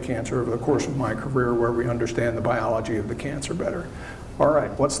prostate cancer over the course of my career where we understand the biology of the cancer better. All right,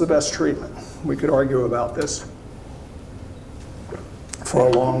 what's the best treatment? We could argue about this. for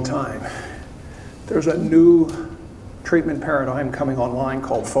a long time. There's a new treatment paradigm coming online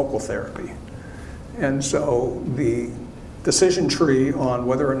called focal therapy. And so the decision tree on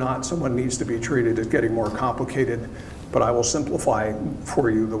whether or not someone needs to be treated is getting more complicated, but I will simplify for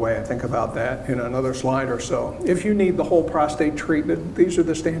you the way I think about that in another slide or so. If you need the whole prostate treatment, these are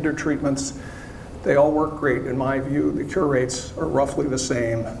the standard treatments. They all work great in my view. The cure rates are roughly the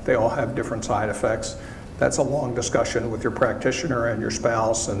same. They all have different side effects. That's a long discussion with your practitioner and your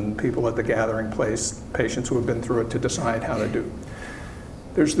spouse and people at the gathering place, patients who have been through it, to decide how to do.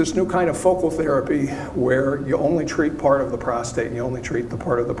 There's this new kind of focal therapy where you only treat part of the prostate, and you only treat the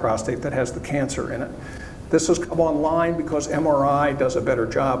part of the prostate that has the cancer in it. This has come online because MRI does a better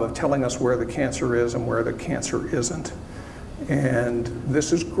job of telling us where the cancer is and where the cancer isn't. And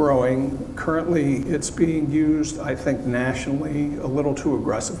this is growing. Currently, it's being used, I think, nationally a little too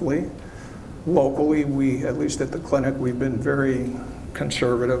aggressively. Locally, we, at least at the clinic, we've been very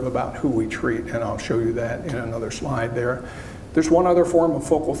conservative about who we treat, and I'll show you that in another slide there. There's one other form of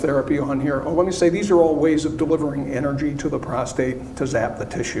focal therapy on here. Oh, let me say, these are all ways of delivering energy to the prostate to zap the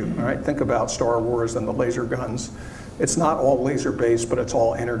tissue, all right? Think about Star Wars and the laser guns. It's not all laser-based, but it's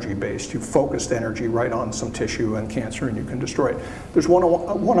all energy-based. You've focused energy right on some tissue and cancer, and you can destroy it. There's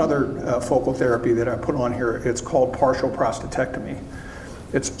one other focal therapy that I put on here. It's called partial prostatectomy.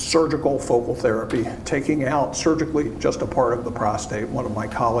 It's surgical focal therapy, taking out surgically just a part of the prostate. One of my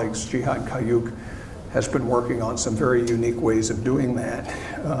colleagues, Jihad Kayuk, has been working on some very unique ways of doing that.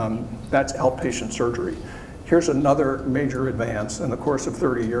 That's outpatient surgery. Here's another major advance in the course of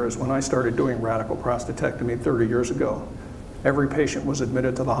 30 years. When I started doing radical prostatectomy 30 years ago, every patient was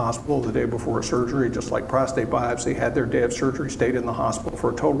admitted to the hospital the day before surgery, just like prostate biopsy, had their day of surgery, stayed in the hospital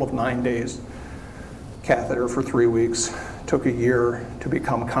for a total of 9 days. Catheter for 3 weeks, took a year to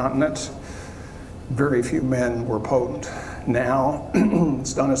become continent. Very few men were potent. Now,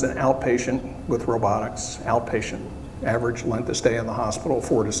 it's done as an outpatient with robotics, outpatient. Average length of stay in the hospital,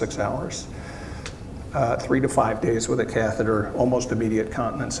 4 to 6 hours. 3 to 5 days with a catheter, almost immediate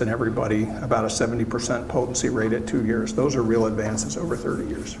continence in everybody, about a 70% potency rate at 2 years. Those are real advances over 30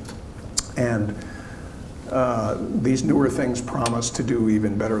 years. And these newer things promise to do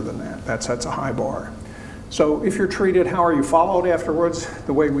even better than that. That sets a high bar. So if you're treated, how are you followed afterwards?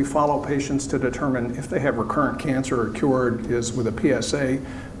 The way we follow patients to determine if they have recurrent cancer or cured is with a PSA.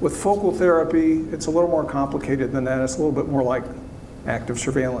 With focal therapy, it's a little more complicated than that. It's a little bit more like active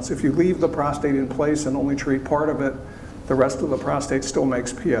surveillance. If you leave the prostate in place and only treat part of it, the rest of the prostate still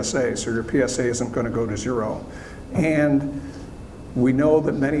makes PSA, so your PSA isn't going to go to 0. And we know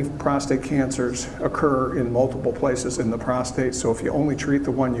that many prostate cancers occur in multiple places in the prostate, so if you only treat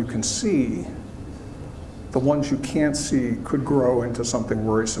the one you can see, the ones you can't see could grow into something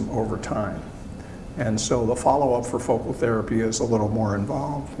worrisome over time. And so the follow-up for focal therapy is a little more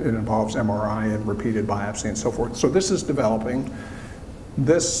involved. It involves MRI and repeated biopsy and so forth. So this is developing.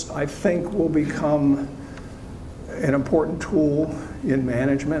 This, I think, will become an important tool in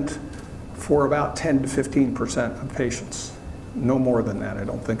management for about 10 to 15% of patients. No more than that, I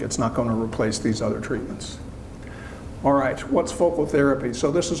don't think. It's not going to replace these other treatments. All right, what's focal therapy?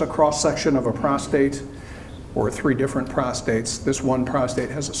 So this is a cross-section of a prostate, or 3 different prostates. This one prostate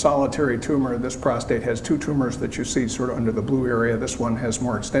has a solitary tumor. This prostate has 2 tumors that you see sort of under the blue area. This one has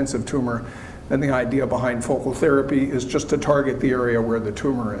more extensive tumor. And the idea behind focal therapy is just to target the area where the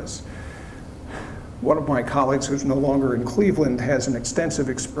tumor is. One of my colleagues who's no longer in Cleveland has an extensive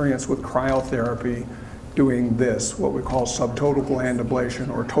experience with cryotherapy doing this, what we call subtotal gland ablation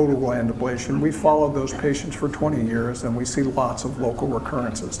or total gland ablation. We followed those patients for 20 years and we see lots of local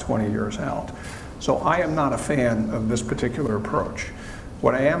recurrences 20 years out. So I am not a fan of this particular approach.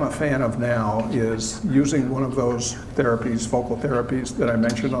 What I am a fan of now is using one of those therapies, focal therapies that I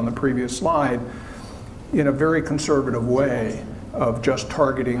mentioned on the previous slide, in a very conservative way of just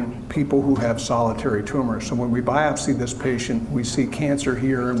targeting people who have solitary tumors. So when we biopsy this patient, we see cancer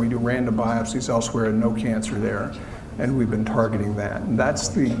here and we do random biopsies elsewhere and no cancer there. And we've been targeting that. And that's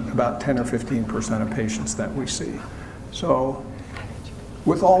the about 10 or 15% of patients that we see. So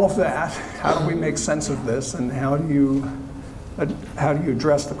with all of that, how do we make sense of this and how do you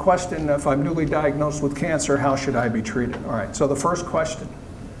address the question, if I'm newly diagnosed with cancer, how should I be treated? All right, so the first question,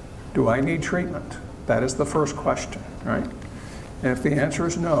 do I need treatment? That is the first question, right? And if the answer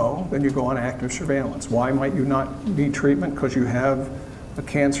is no, then you go on active surveillance. Why might you not need treatment? Because you have a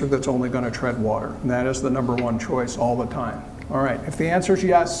cancer that's only going to tread water. And that is the #1 choice all the time. All right, if the answer is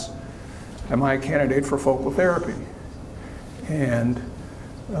yes, am I a candidate for focal therapy? And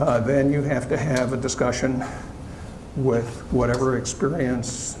then you have to have a discussion with whatever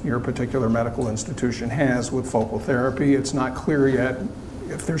experience your particular medical institution has with focal therapy. It's not clear yet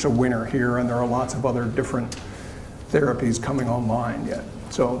if there's a winner here, and there are lots of other different therapies coming online yet.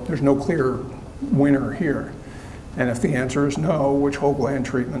 So there's no clear winner here. And if the answer is no, which whole gland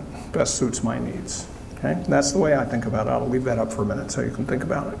treatment best suits my needs? Okay, and that's the way I think about it. I'll leave that up for a minute so you can think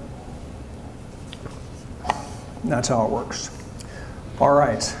about it. And that's how it works. All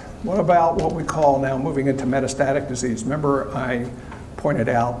right, what about what we call now moving into metastatic disease? Remember I pointed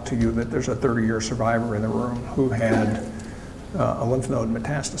out to you that there's a 30-year survivor in the room who had a lymph node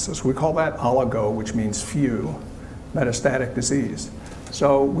metastasis. We call that oligo, which means few, metastatic disease.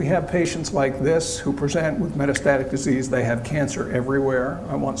 So we have patients like this who present with metastatic disease. They have cancer everywhere.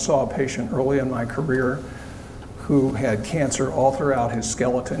 I once saw a patient early in my career who had cancer all throughout his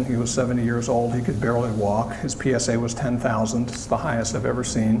skeleton. He was 70 years old. He could barely walk. His PSA was 10,000. It's the highest I've ever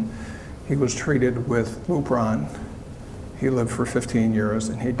seen. He was treated with Lupron. He lived for 15 years,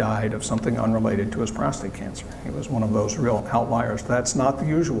 and he died of something unrelated to his prostate cancer. He was one of those real outliers. That's not the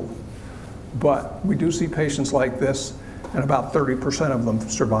usual. But we do see patients like this, and about 30% of them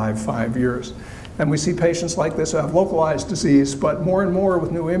survive 5 years. And we see patients like this who have localized disease, but more and more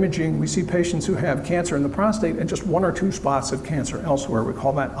with new imaging, we see patients who have cancer in the prostate and just 1 or 2 spots of cancer elsewhere. We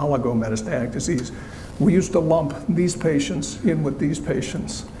call that oligometastatic disease. We used to lump these patients in with these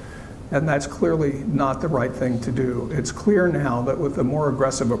patients, and that's clearly not the right thing to do. It's clear now that with a more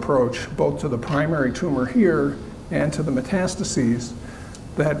aggressive approach, both to the primary tumor here and to the metastases,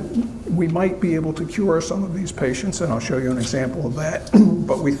 that we might be able to cure some of these patients, and I'll show you an example of that.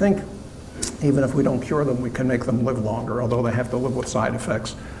 But we think even if we don't cure them, we can make them live longer, although they have to live with side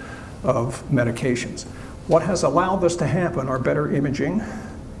effects of medications. What has allowed this to happen are better imaging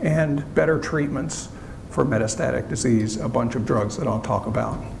and better treatments for metastatic disease, a bunch of drugs that I'll talk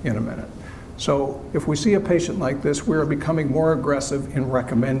about in a minute. So if we see a patient like this, we're becoming more aggressive in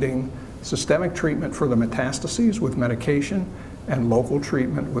recommending systemic treatment for the metastases with medication and local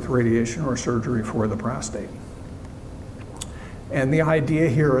treatment with radiation or surgery for the prostate. And the idea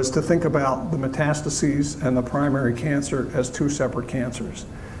here is to think about the metastases and the primary cancer as 2 separate cancers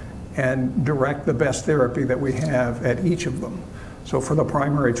and direct the best therapy that we have at each of them. So for the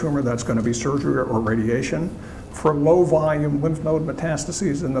primary tumor, that's going to be surgery or radiation. For low volume lymph node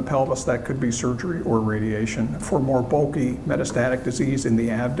metastases in the pelvis, that could be surgery or radiation. For more bulky metastatic disease in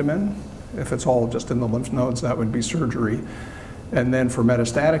the abdomen, if it's all just in the lymph nodes, that would be surgery. And then for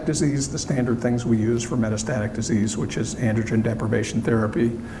metastatic disease, the standard things we use for metastatic disease, which is androgen deprivation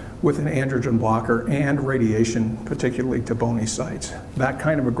therapy with an androgen blocker and radiation, particularly to bony sites. That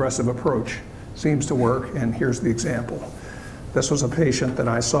kind of aggressive approach seems to work, and here's the example. This was a patient that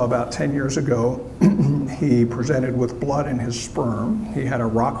I saw about 10 years ago. He presented with blood in his sperm. He had a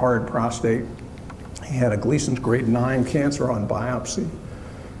rock-hard prostate. He had a Gleason's grade 9 cancer on biopsy.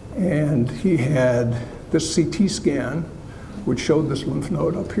 And he had this CT scan, which showed this lymph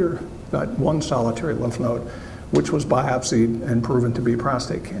node up here, that one solitary lymph node, which was biopsied and proven to be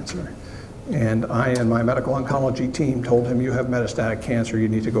prostate cancer. And I and my medical oncology team told him, you have metastatic cancer, you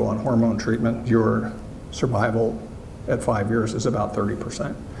need to go on hormone treatment. Your survival at 5 years is about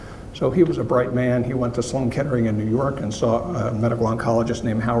 30%. So he was a bright man. He went to Sloan Kettering in New York and saw a medical oncologist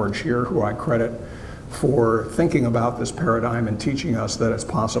named Howard Shear, who I credit for thinking about this paradigm and teaching us that it's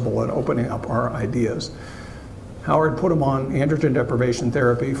possible and opening up our ideas. Howard put him on androgen deprivation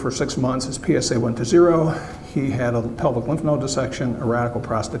therapy for 6 months. His PSA went to 0. He had a pelvic lymph node dissection, a radical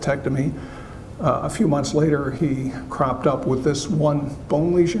prostatectomy. A few months later, he cropped up with this one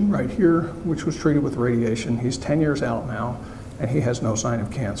bone lesion right here, which was treated with radiation. He's 10 years out now, and he has no sign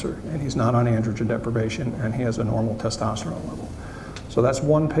of cancer, and he's not on androgen deprivation, and he has a normal testosterone level. So that's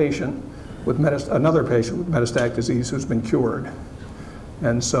one patient with another patient with metastatic disease who's been cured.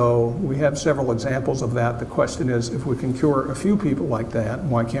 And so we have several examples of that. The question is, if we can cure a few people like that,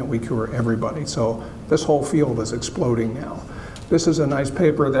 why can't we cure everybody? So this whole field is exploding now. This is a nice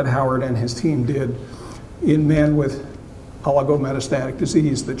paper that Howard and his team did in men with oligometastatic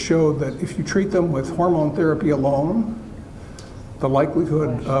disease that showed that if you treat them with hormone therapy alone, the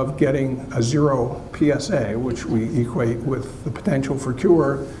likelihood of getting a 0 PSA, which we equate with the potential for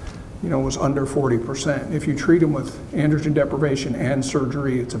cure, was under 40%. If you treat them with androgen deprivation and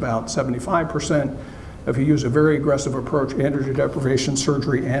surgery, it's about 75%. If you use a very aggressive approach, androgen deprivation,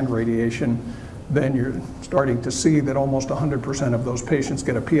 surgery, and radiation, then you're starting to see that almost 100% of those patients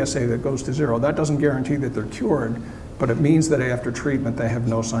get a PSA that goes to 0. That doesn't guarantee that they're cured, but it means that after treatment they have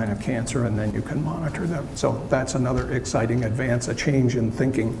no sign of cancer, and then you can monitor them. So that's another exciting advance, a change in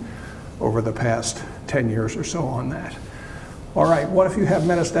thinking over the past 10 years or so on that. All right, what if you have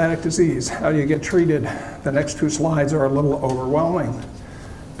metastatic disease? How do you get treated? The next 2 slides are a little overwhelming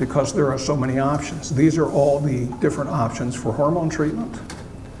because there are so many options. These are all the different options for hormone treatment.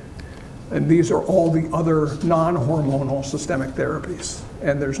 And these are all the other non-hormonal systemic therapies.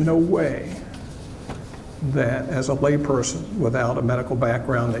 And there's no way that as a layperson without a medical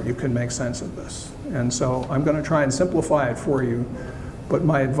background that you can make sense of this. And so I'm going to try and simplify it for you. But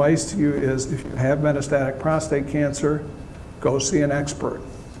my advice to you is if you have metastatic prostate cancer, go see an expert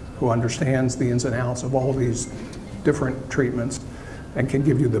who understands the ins and outs of all these different treatments and can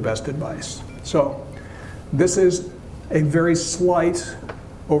give you the best advice. So this is a very slight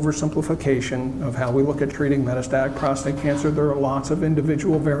oversimplification of how we look at treating metastatic prostate cancer. There are lots of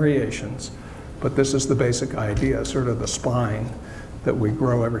individual variations, but this is the basic idea, sort of the spine that we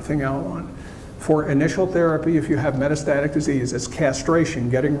grow everything out on. For initial therapy, if you have metastatic disease, it's castration,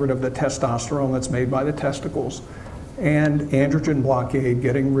 getting rid of the testosterone that's made by the testicles, and androgen blockade,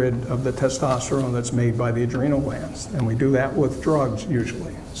 getting rid of the testosterone that's made by the adrenal glands. And we do that with drugs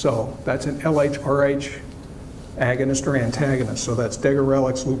usually. So that's an LHRH agonist or antagonist. So that's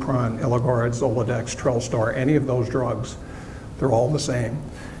Degarelix, Lupron, Eligard, Zoladex, Trelstar, any of those drugs. They're all the same.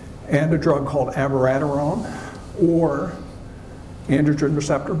 And a drug called abiraterone or androgen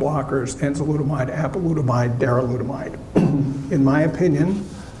receptor blockers, enzalutamide, apalutamide, darolutamide. In my opinion,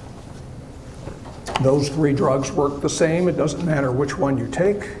 those three drugs work the same. It doesn't matter which one you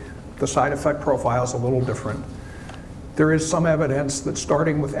take. The side effect profile is a little different. There is some evidence that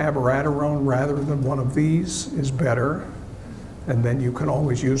starting with abiraterone rather than one of these is better, and then you can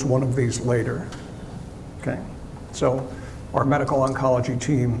always use one of these later. Okay, so our medical oncology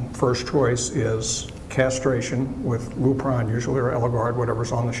team first choice is castration with Lupron, usually, or Eligard,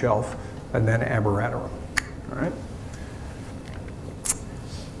 whatever's on the shelf, and then abiraterone. All right.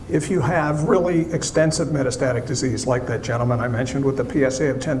 If you have really extensive metastatic disease, like that gentleman I mentioned with the PSA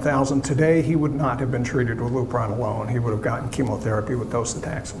of 10,000, today he would not have been treated with Lupron alone. He would have gotten chemotherapy with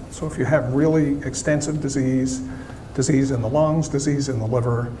docetaxel. So if you have really extensive disease, disease in the lungs, disease in the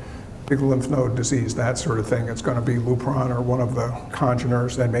liver, big lymph node disease, that sort of thing, it's going to be Lupron or one of the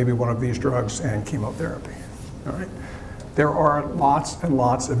congeners, and maybe one of these drugs and chemotherapy. All right. There are lots and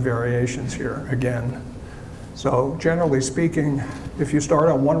lots of variations here, again. So generally speaking, if you start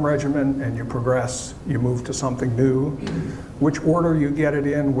on one regimen and you progress, you move to something new. Which order you get it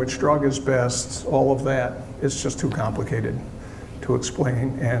in, which drug is best, all of that, it's just too complicated to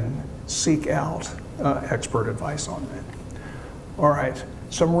explain, and seek out expert advice on that. All right,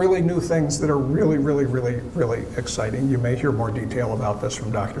 some really new things that are really, really, really, really exciting. You may hear more detail about this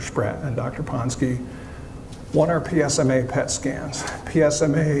from Dr. Spratt and Dr. Ponsky. One are PSMA PET scans.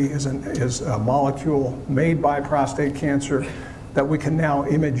 PSMA is a molecule made by prostate cancer that we can now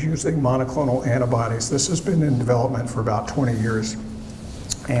image using monoclonal antibodies. This has been in development for about 20 years.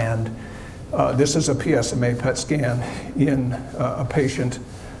 And this is a PSMA PET scan in a patient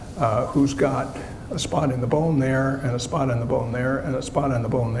who's got a spot in the bone there, and a spot in the bone there, and a spot in the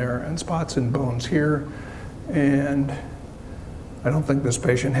bone there, and spots in bones here. And I don't think this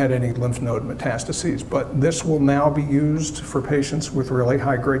patient had any lymph node metastases, but this will now be used for patients with really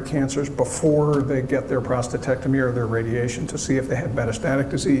high-grade cancers before they get their prostatectomy or their radiation to see if they had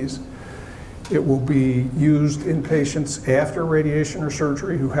metastatic disease. It will be used in patients after radiation or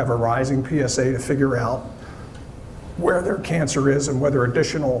surgery who have a rising PSA to figure out where their cancer is and whether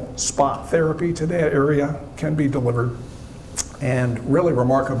additional spot therapy to that area can be delivered. And really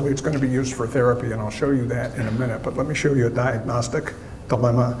remarkably, it's going to be used for therapy, and I'll show you that in a minute, but let me show you a diagnostic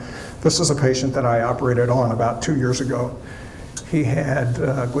dilemma. This is a patient that I operated on about 2 years ago. He had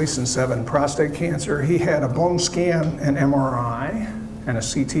Gleason 7 prostate cancer. He had a bone scan, an MRI, and a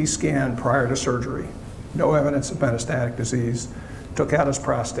CT scan prior to surgery. No evidence of metastatic disease. Took out his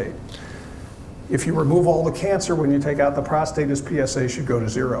prostate. If you remove all the cancer when you take out the prostate, his PSA should go to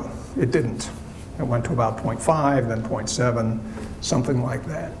 0. It didn't. It went to about 0.5, then 0.7, something like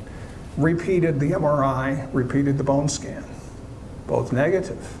that. Repeated the MRI, repeated the bone scan, both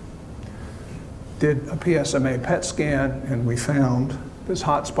negative. Did a PSMA PET scan, and we found this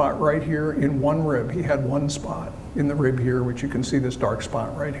hot spot right here in one rib. He had one spot in the rib here, which you can see this dark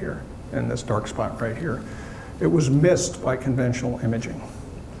spot right here, and this dark spot right here. It was missed by conventional imaging.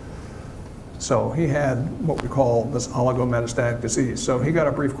 So he had what we call this oligometastatic disease. So he got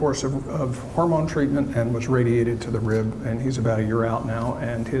a brief course of hormone treatment and was radiated to the rib, and he's about a year out now,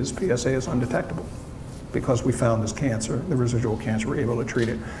 and his PSA is undetectable because we found this cancer, the residual cancer, we're able to treat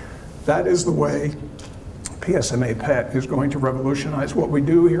it. That is the way PSMA PET is going to revolutionize what we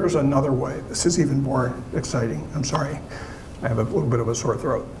do. Here's another way. This is even more exciting. I'm sorry, I have a little bit of a sore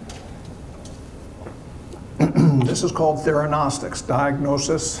throat. This is called theranostics,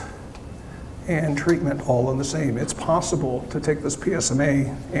 diagnosis and treatment all in the same. It's possible to take this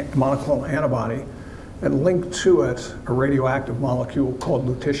PSMA monoclonal antibody and linked to it a radioactive molecule called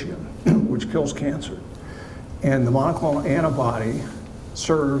lutetium, which kills cancer. And the monoclonal antibody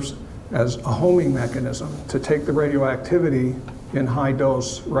serves as a homing mechanism to take the radioactivity in high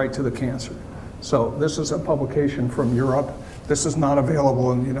dose right to the cancer. So this is a publication from Europe. This is not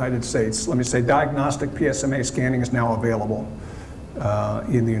available in the United States. Let me say diagnostic PSMA scanning is now available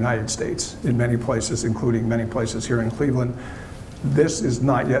in the United States in many places, including many places here in Cleveland. This is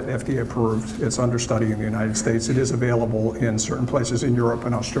not yet FDA approved. It's under study in the United States. It is available in certain places in Europe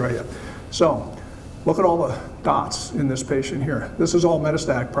and Australia. So look at all the dots in this patient here. This is all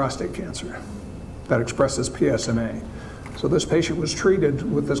metastatic prostate cancer that expresses PSMA. So this patient was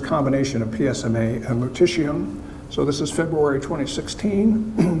treated with this combination of PSMA and lutetium. So this is February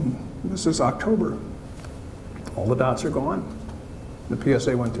 2016. This is October. All the dots are gone. The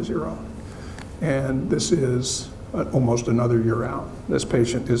PSA went to 0. And this is almost another year out. This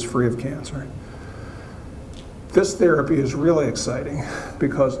patient is free of cancer. This therapy is really exciting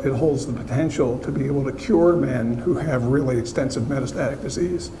because it holds the potential to be able to cure men who have really extensive metastatic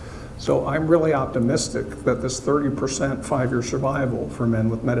disease. So I'm really optimistic that this 30% 5-year survival for men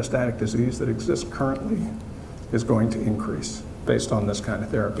with metastatic disease that exists currently is going to increase based on this kind of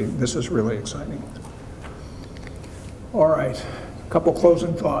therapy. This is really exciting. All right, a couple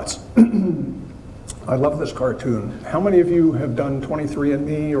closing thoughts. I love this cartoon. How many of you have done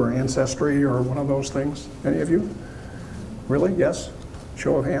 23andMe or Ancestry or one of those things? Any of you? Really? Yes?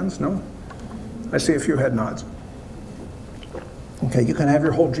 Show of hands? No? I see a few head nods. Okay, you can have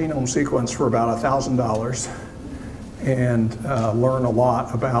your whole genome sequence for about $1,000 and learn a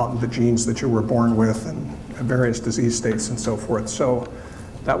lot about the genes that you were born with and various disease states and so forth. So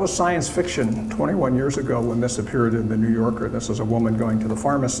that was science fiction 21 years ago when this appeared in the New Yorker. This was a woman going to the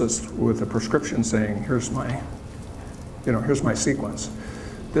pharmacist with a prescription saying, here's my sequence.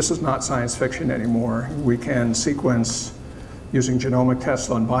 This is not science fiction anymore. We can sequence using genomic tests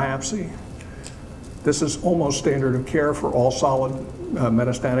on biopsy. This is almost standard of care for all solid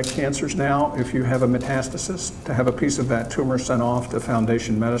metastatic cancers now. If you have a metastasis, to have a piece of that tumor sent off to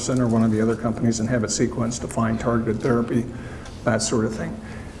Foundation Medicine or one of the other companies and have it sequenced to find targeted therapy, that sort of thing.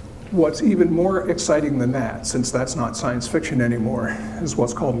 What's even more exciting than that, since that's not science fiction anymore, is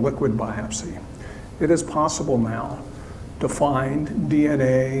what's called liquid biopsy. It is possible now to find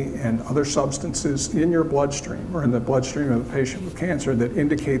DNA and other substances in your bloodstream or in the bloodstream of a patient with cancer that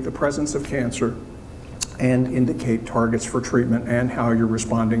indicate the presence of cancer and indicate targets for treatment and how you're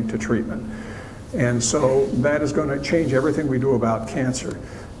responding to treatment. And so that is going to change everything we do about cancer.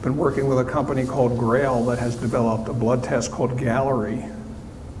 Been working with a company called Grail that has developed a blood test called Gallery,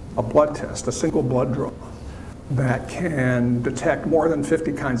 a blood test, a single blood draw that can detect more than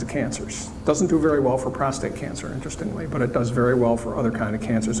 50 kinds of cancers. Doesn't do very well for prostate cancer, interestingly, but it does very well for other kind of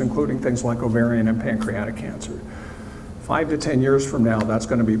cancers, including things like ovarian and pancreatic cancer. 5 to 10 years from now, that's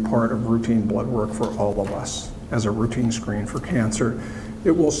going to be part of routine blood work for all of us as a routine screen for cancer.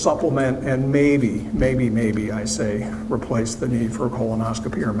 It will supplement and maybe, I say, replace the need for a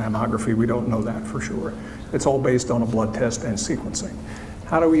colonoscopy or mammography. We don't know that for sure. It's all based on a blood test and sequencing.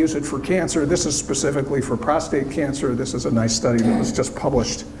 How do we use it for cancer? This is specifically for prostate cancer. This is a nice study that was just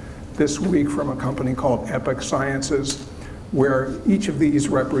published this week from a company called Epic Sciences, where each of these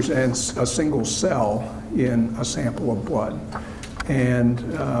represents a single cell in a sample of blood. And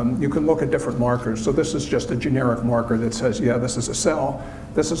you can look at different markers. So this is just a generic marker that says, yeah, this is a cell.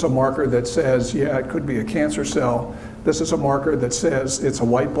 This is a marker that says, yeah, it could be a cancer cell. This is a marker that says it's a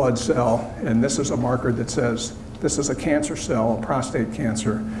white blood cell. And this is a marker that says this is a cancer cell, a prostate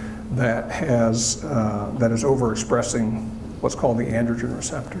cancer, that has that is overexpressing what's called the androgen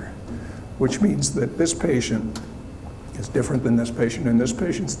receptor, which means that this patient is different than this patient. And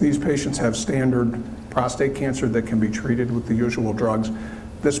these patients have standard prostate cancer that can be treated with the usual drugs.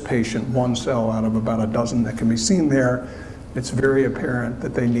 This patient, 1 cell out of about a dozen that can be seen there, it's very apparent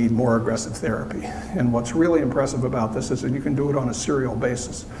that they need more aggressive therapy. And what's really impressive about this is that you can do it on a serial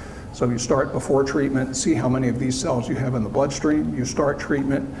basis. So you start before treatment, see how many of these cells you have in the bloodstream. You start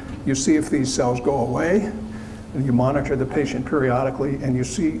treatment, you see if these cells go away, and you monitor the patient periodically, and you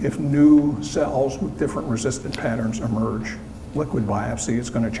see if new cells with different resistant patterns emerge. Liquid biopsy is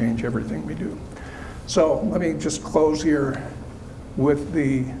going to change everything we do. So let me just close here with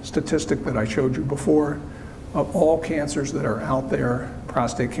the statistic that I showed you before. Of all cancers that are out there,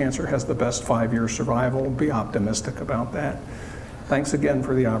 prostate cancer has the best 5-year survival. Be optimistic about that. Thanks again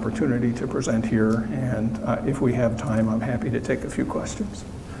for the opportunity to present here, and if we have time, I'm happy to take a few questions.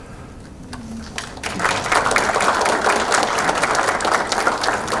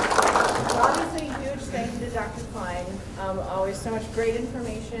 Obviously, a huge thank you to Dr. Klein. Always so much great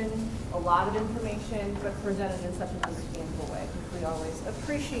information, a lot of information, but presented in such an understandable way, which we always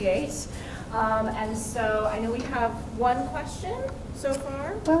appreciate. And so I know we have one question so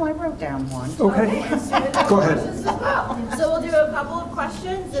far. Well, I wrote down one. Okay. And Sue has Go ahead. questions as well. So we'll do a couple of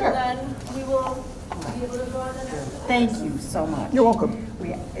questions, Sure. and then we will be able to go on the next one. Thank you so much. You're welcome.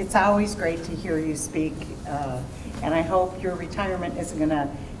 It's always great to hear you speak, and I hope your retirement isn't going to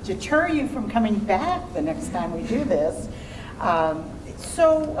deter you from coming back the next time we do this.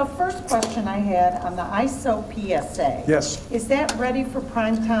 So a first question I had on the ISO PSA. Yes. Is that ready for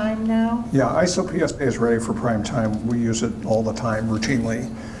prime time now? Yeah, ISO PSA is ready for prime time. We use it all the time,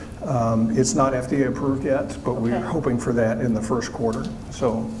 routinely. It's not FDA approved yet, but we're Okay. hoping for that in the first quarter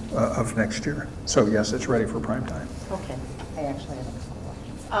of next year. So yes, it's ready for prime time. Okay, I actually have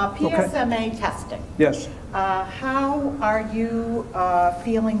a couple questions. PSMA testing. Yes. How are you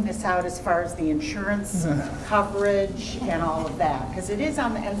feeling this out as far as the insurance coverage and all of that? Because it is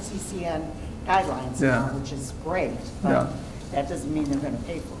on the NCCN guidelines now, Yeah. which is great, but Yeah. that doesn't mean they're going to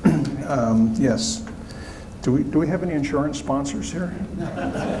pay for it. Right? Yes. Do we have any insurance sponsors here?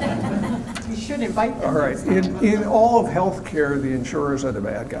 You should invite them. All right. In all of healthcare, the insurers are the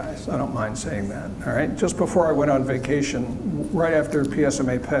bad guys. I don't mind saying that. All right. Just before I went on vacation, right after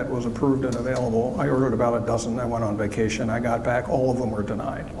PSMA PET was approved and available, I ordered about a dozen. I went on vacation. I got back. All of them were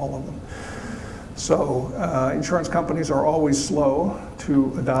denied. All of them. So insurance companies are always slow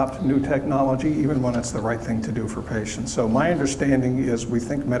to adopt new technology, even when it's the right thing to do for patients. So my understanding is we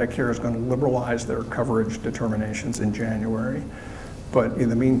think Medicare is going to liberalize their coverage determinations in January. But in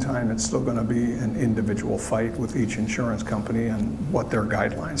the meantime, it's still going to be an individual fight with each insurance company and what their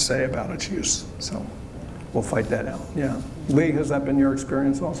guidelines say about its use. So we'll fight that out. Yeah. Lee, has that been your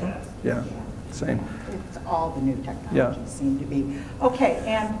experience also? Yeah. Same. It's all the new technologies Yeah. seem to be. Okay,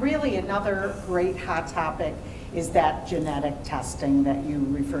 and really another great hot topic is that genetic testing that you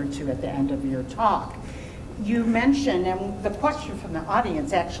referred to at the end of your talk. You mentioned, and the question from the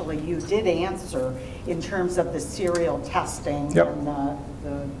audience, actually, you did answer in terms of the serial testing Yep. and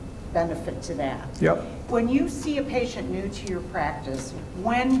the benefit to that. Yep. When you see a patient new to your practice,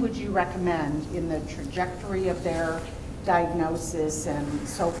 when would you recommend in the trajectory of their diagnosis and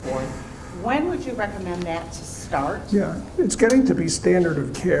so forth, when would you recommend that to start? Yeah, it's getting to be standard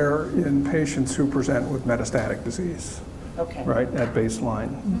of care in patients who present with metastatic disease, Okay. right, at baseline.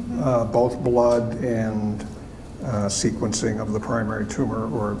 Both blood and sequencing of the primary tumor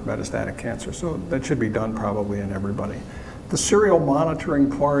or metastatic cancer. So that should be done probably in everybody. The serial monitoring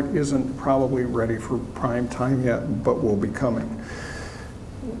part isn't probably ready for prime time yet, but will be coming.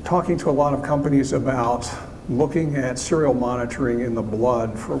 Talking to a lot of companies about looking at serial monitoring in the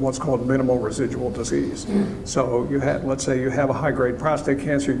blood for what's called minimal residual disease. So you have, let's say you have a high-grade prostate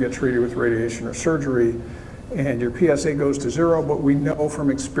cancer, you get treated with radiation or surgery, and your PSA goes to 0, but we know from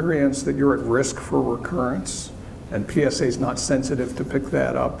experience that you're at risk for recurrence, and PSA is not sensitive to pick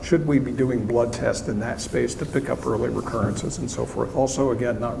that up. Should we be doing blood tests in that space to pick up early recurrences and so forth? Also,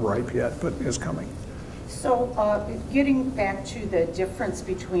 again, not ripe yet, but is coming. So getting back to the difference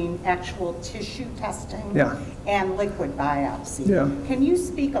between actual tissue testing Yeah. and liquid biopsy, Yeah. can you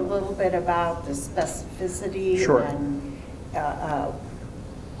speak a little bit about the specificity? Sure. And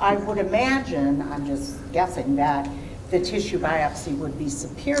I would imagine, I'm just guessing, that the tissue biopsy would be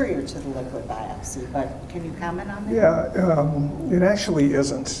superior to the liquid biopsy, but can you comment on that? Yeah, it actually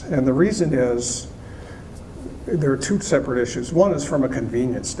isn't. And the reason is, there are two separate issues. One is from a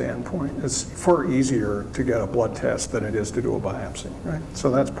convenience standpoint. It's far easier to get a blood test than it is to do a biopsy, right? So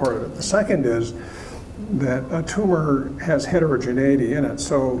that's part of it. The second is that a tumor has heterogeneity in it.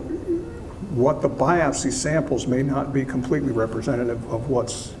 So what the biopsy samples may not be completely representative of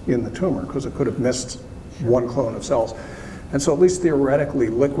what's in the tumor because it could have missed one clone of cells. And so at least theoretically,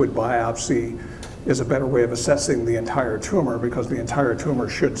 liquid biopsy is a better way of assessing the entire tumor because the entire tumor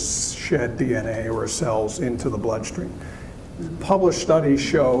should shed DNA or cells into the bloodstream. Published studies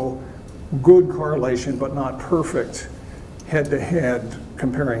show good correlation, but not perfect, head-to-head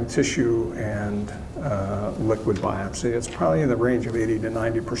comparing tissue and liquid biopsy. It's probably in the range of 80 to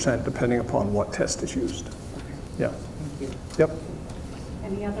 90% depending upon what test is used. Yeah. Thank you. Yep.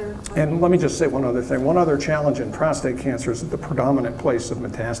 Any other? And let me just say one other thing. One other challenge in prostate cancer is that the predominant place of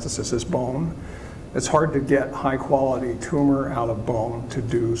metastasis is bone. It's hard to get high-quality tumor out of bone to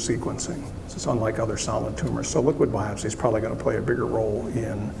do sequencing. It's unlike other solid tumors. So liquid biopsy is probably going to play a bigger role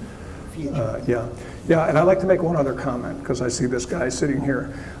in future. Yeah, and I'd like to make one other comment because I see this guy sitting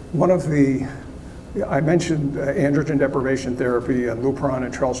here. I mentioned androgen deprivation therapy and Lupron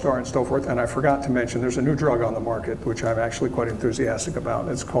and Trelstar and so forth, and I forgot to mention there's a new drug on the market which I'm actually quite enthusiastic about.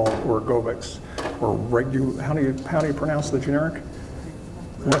 It's called Orgovyx, or how do you pronounce the generic?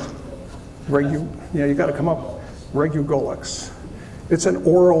 Yeah, you got to come up. Regulolix. It's an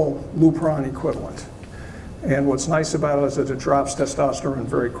oral Lupron equivalent. And what's nice about it is that it drops testosterone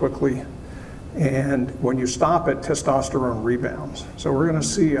very quickly. And when you stop it, testosterone rebounds. So we're going to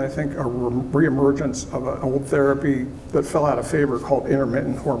see, I think, a reemergence of an old therapy that fell out of favor called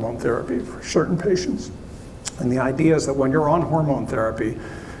intermittent hormone therapy for certain patients. And the idea is that when you're on hormone therapy,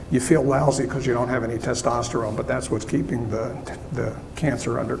 you feel lousy because you don't have any testosterone, but that's what's keeping the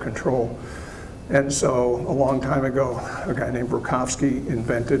cancer under control. And so a long time ago, a guy named Brukovsky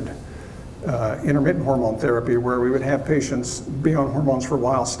invented intermittent hormone therapy, where we would have patients be on hormones for a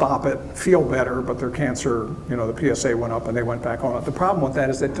while, stop it, feel better, but their cancer, the PSA went up and they went back on it. The problem with that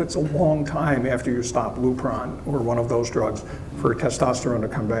is that it takes a long time after you stop Lupron or one of those drugs for testosterone to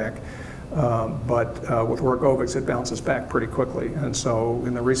come back. But with Worgovix, it bounces back pretty quickly. And so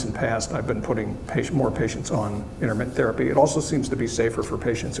in the recent past, I've been putting more patients on intermittent therapy. It also seems to be safer for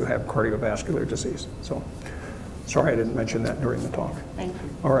patients who have cardiovascular disease. So sorry I didn't mention that during the talk. Thank you.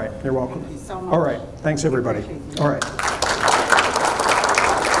 All right, you're welcome. Thank you so much. All right, thanks everybody. All right.